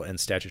illegal and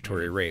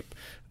statutory rape,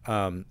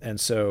 and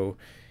so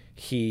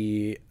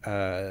he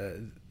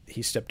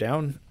stepped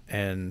down,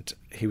 and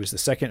he was the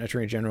second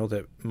Attorney General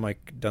that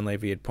Mike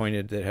Dunleavy had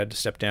appointed that had to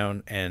step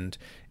down, and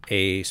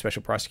a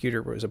special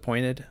prosecutor was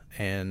appointed,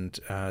 and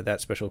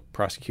that special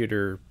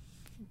prosecutor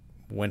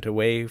went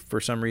away for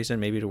some reason,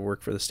 maybe to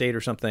work for the state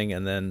or something,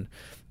 and then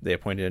they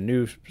appointed a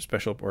new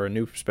special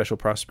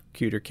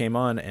prosecutor came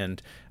on,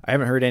 and I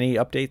haven't heard any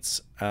updates.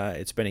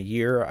 It's been a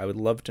year. I would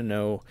love to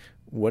know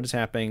what is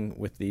happening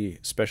with the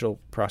special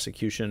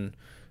prosecution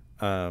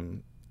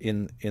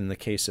in the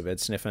case of Ed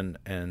Sniffen,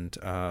 and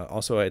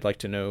also I'd like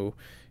to know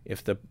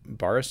if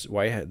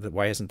why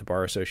hasn't the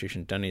Bar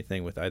Association done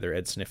anything with either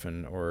Ed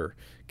Sniffen or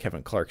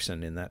Kevin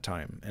Clarkson in that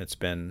time? And it's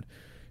been,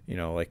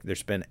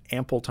 there's been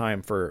ample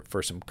time for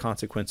some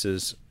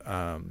consequences,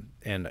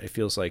 and it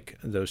feels like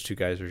those two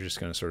guys are just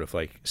going to sort of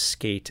like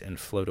skate and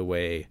float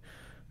away.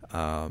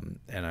 And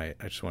I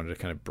just wanted to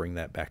kind of bring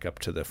that back up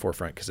to the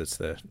forefront because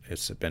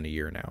it's been a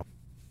year now.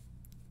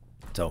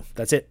 So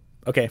that's it.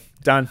 Okay,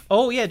 done.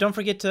 Oh yeah, don't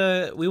forget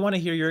we want to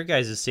hear your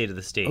guys' state of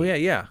the state. Oh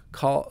yeah.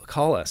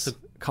 Call us.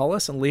 Call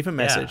us and leave a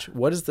message. Yeah.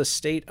 What is the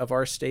state of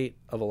our state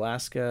of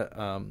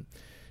Alaska?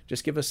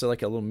 Just give us a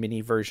little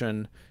mini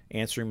version,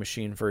 answering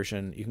machine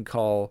version. You can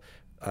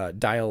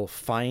dial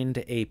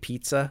Find a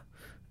Pizza.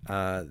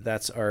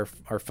 That's our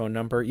phone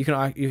number. You can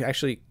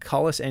actually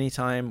call us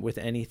anytime with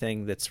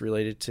anything that's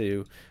related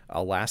to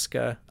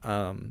Alaska,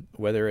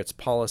 whether it's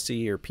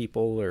policy or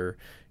people or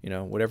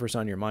whatever's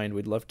on your mind.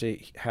 We'd love to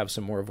have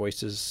some more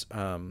voices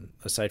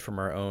aside from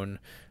our own,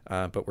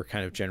 but we're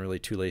kind of generally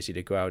too lazy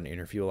to go out and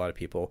interview a lot of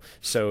people.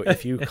 So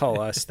if you call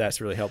us, that's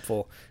really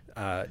helpful.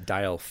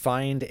 Dial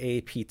Find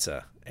a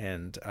Pizza,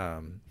 and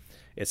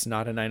it's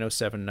not a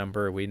 907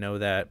 number. We know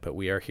that, but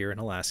we are here in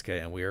Alaska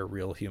and we are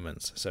real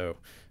humans. So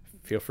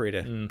feel free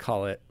to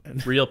call it.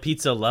 Real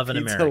pizza loving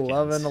Americans. Pizza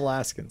loving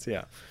Alaskans,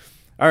 yeah.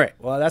 All right,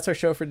 well, that's our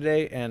show for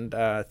today, and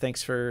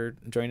thanks for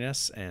joining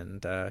us,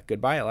 and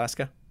goodbye,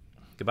 Alaska.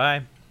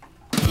 Goodbye.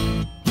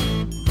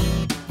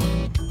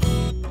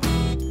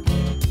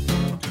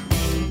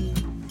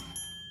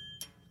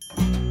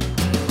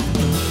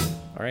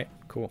 All right,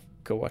 cool.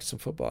 Go watch some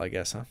football, I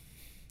guess, huh?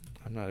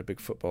 I'm not a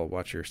big football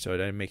watcher, so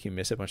did I make you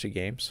miss a bunch of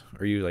games?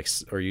 Are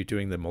you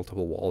doing the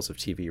multiple walls of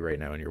TV right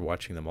now and you're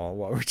watching them all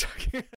while we're talking?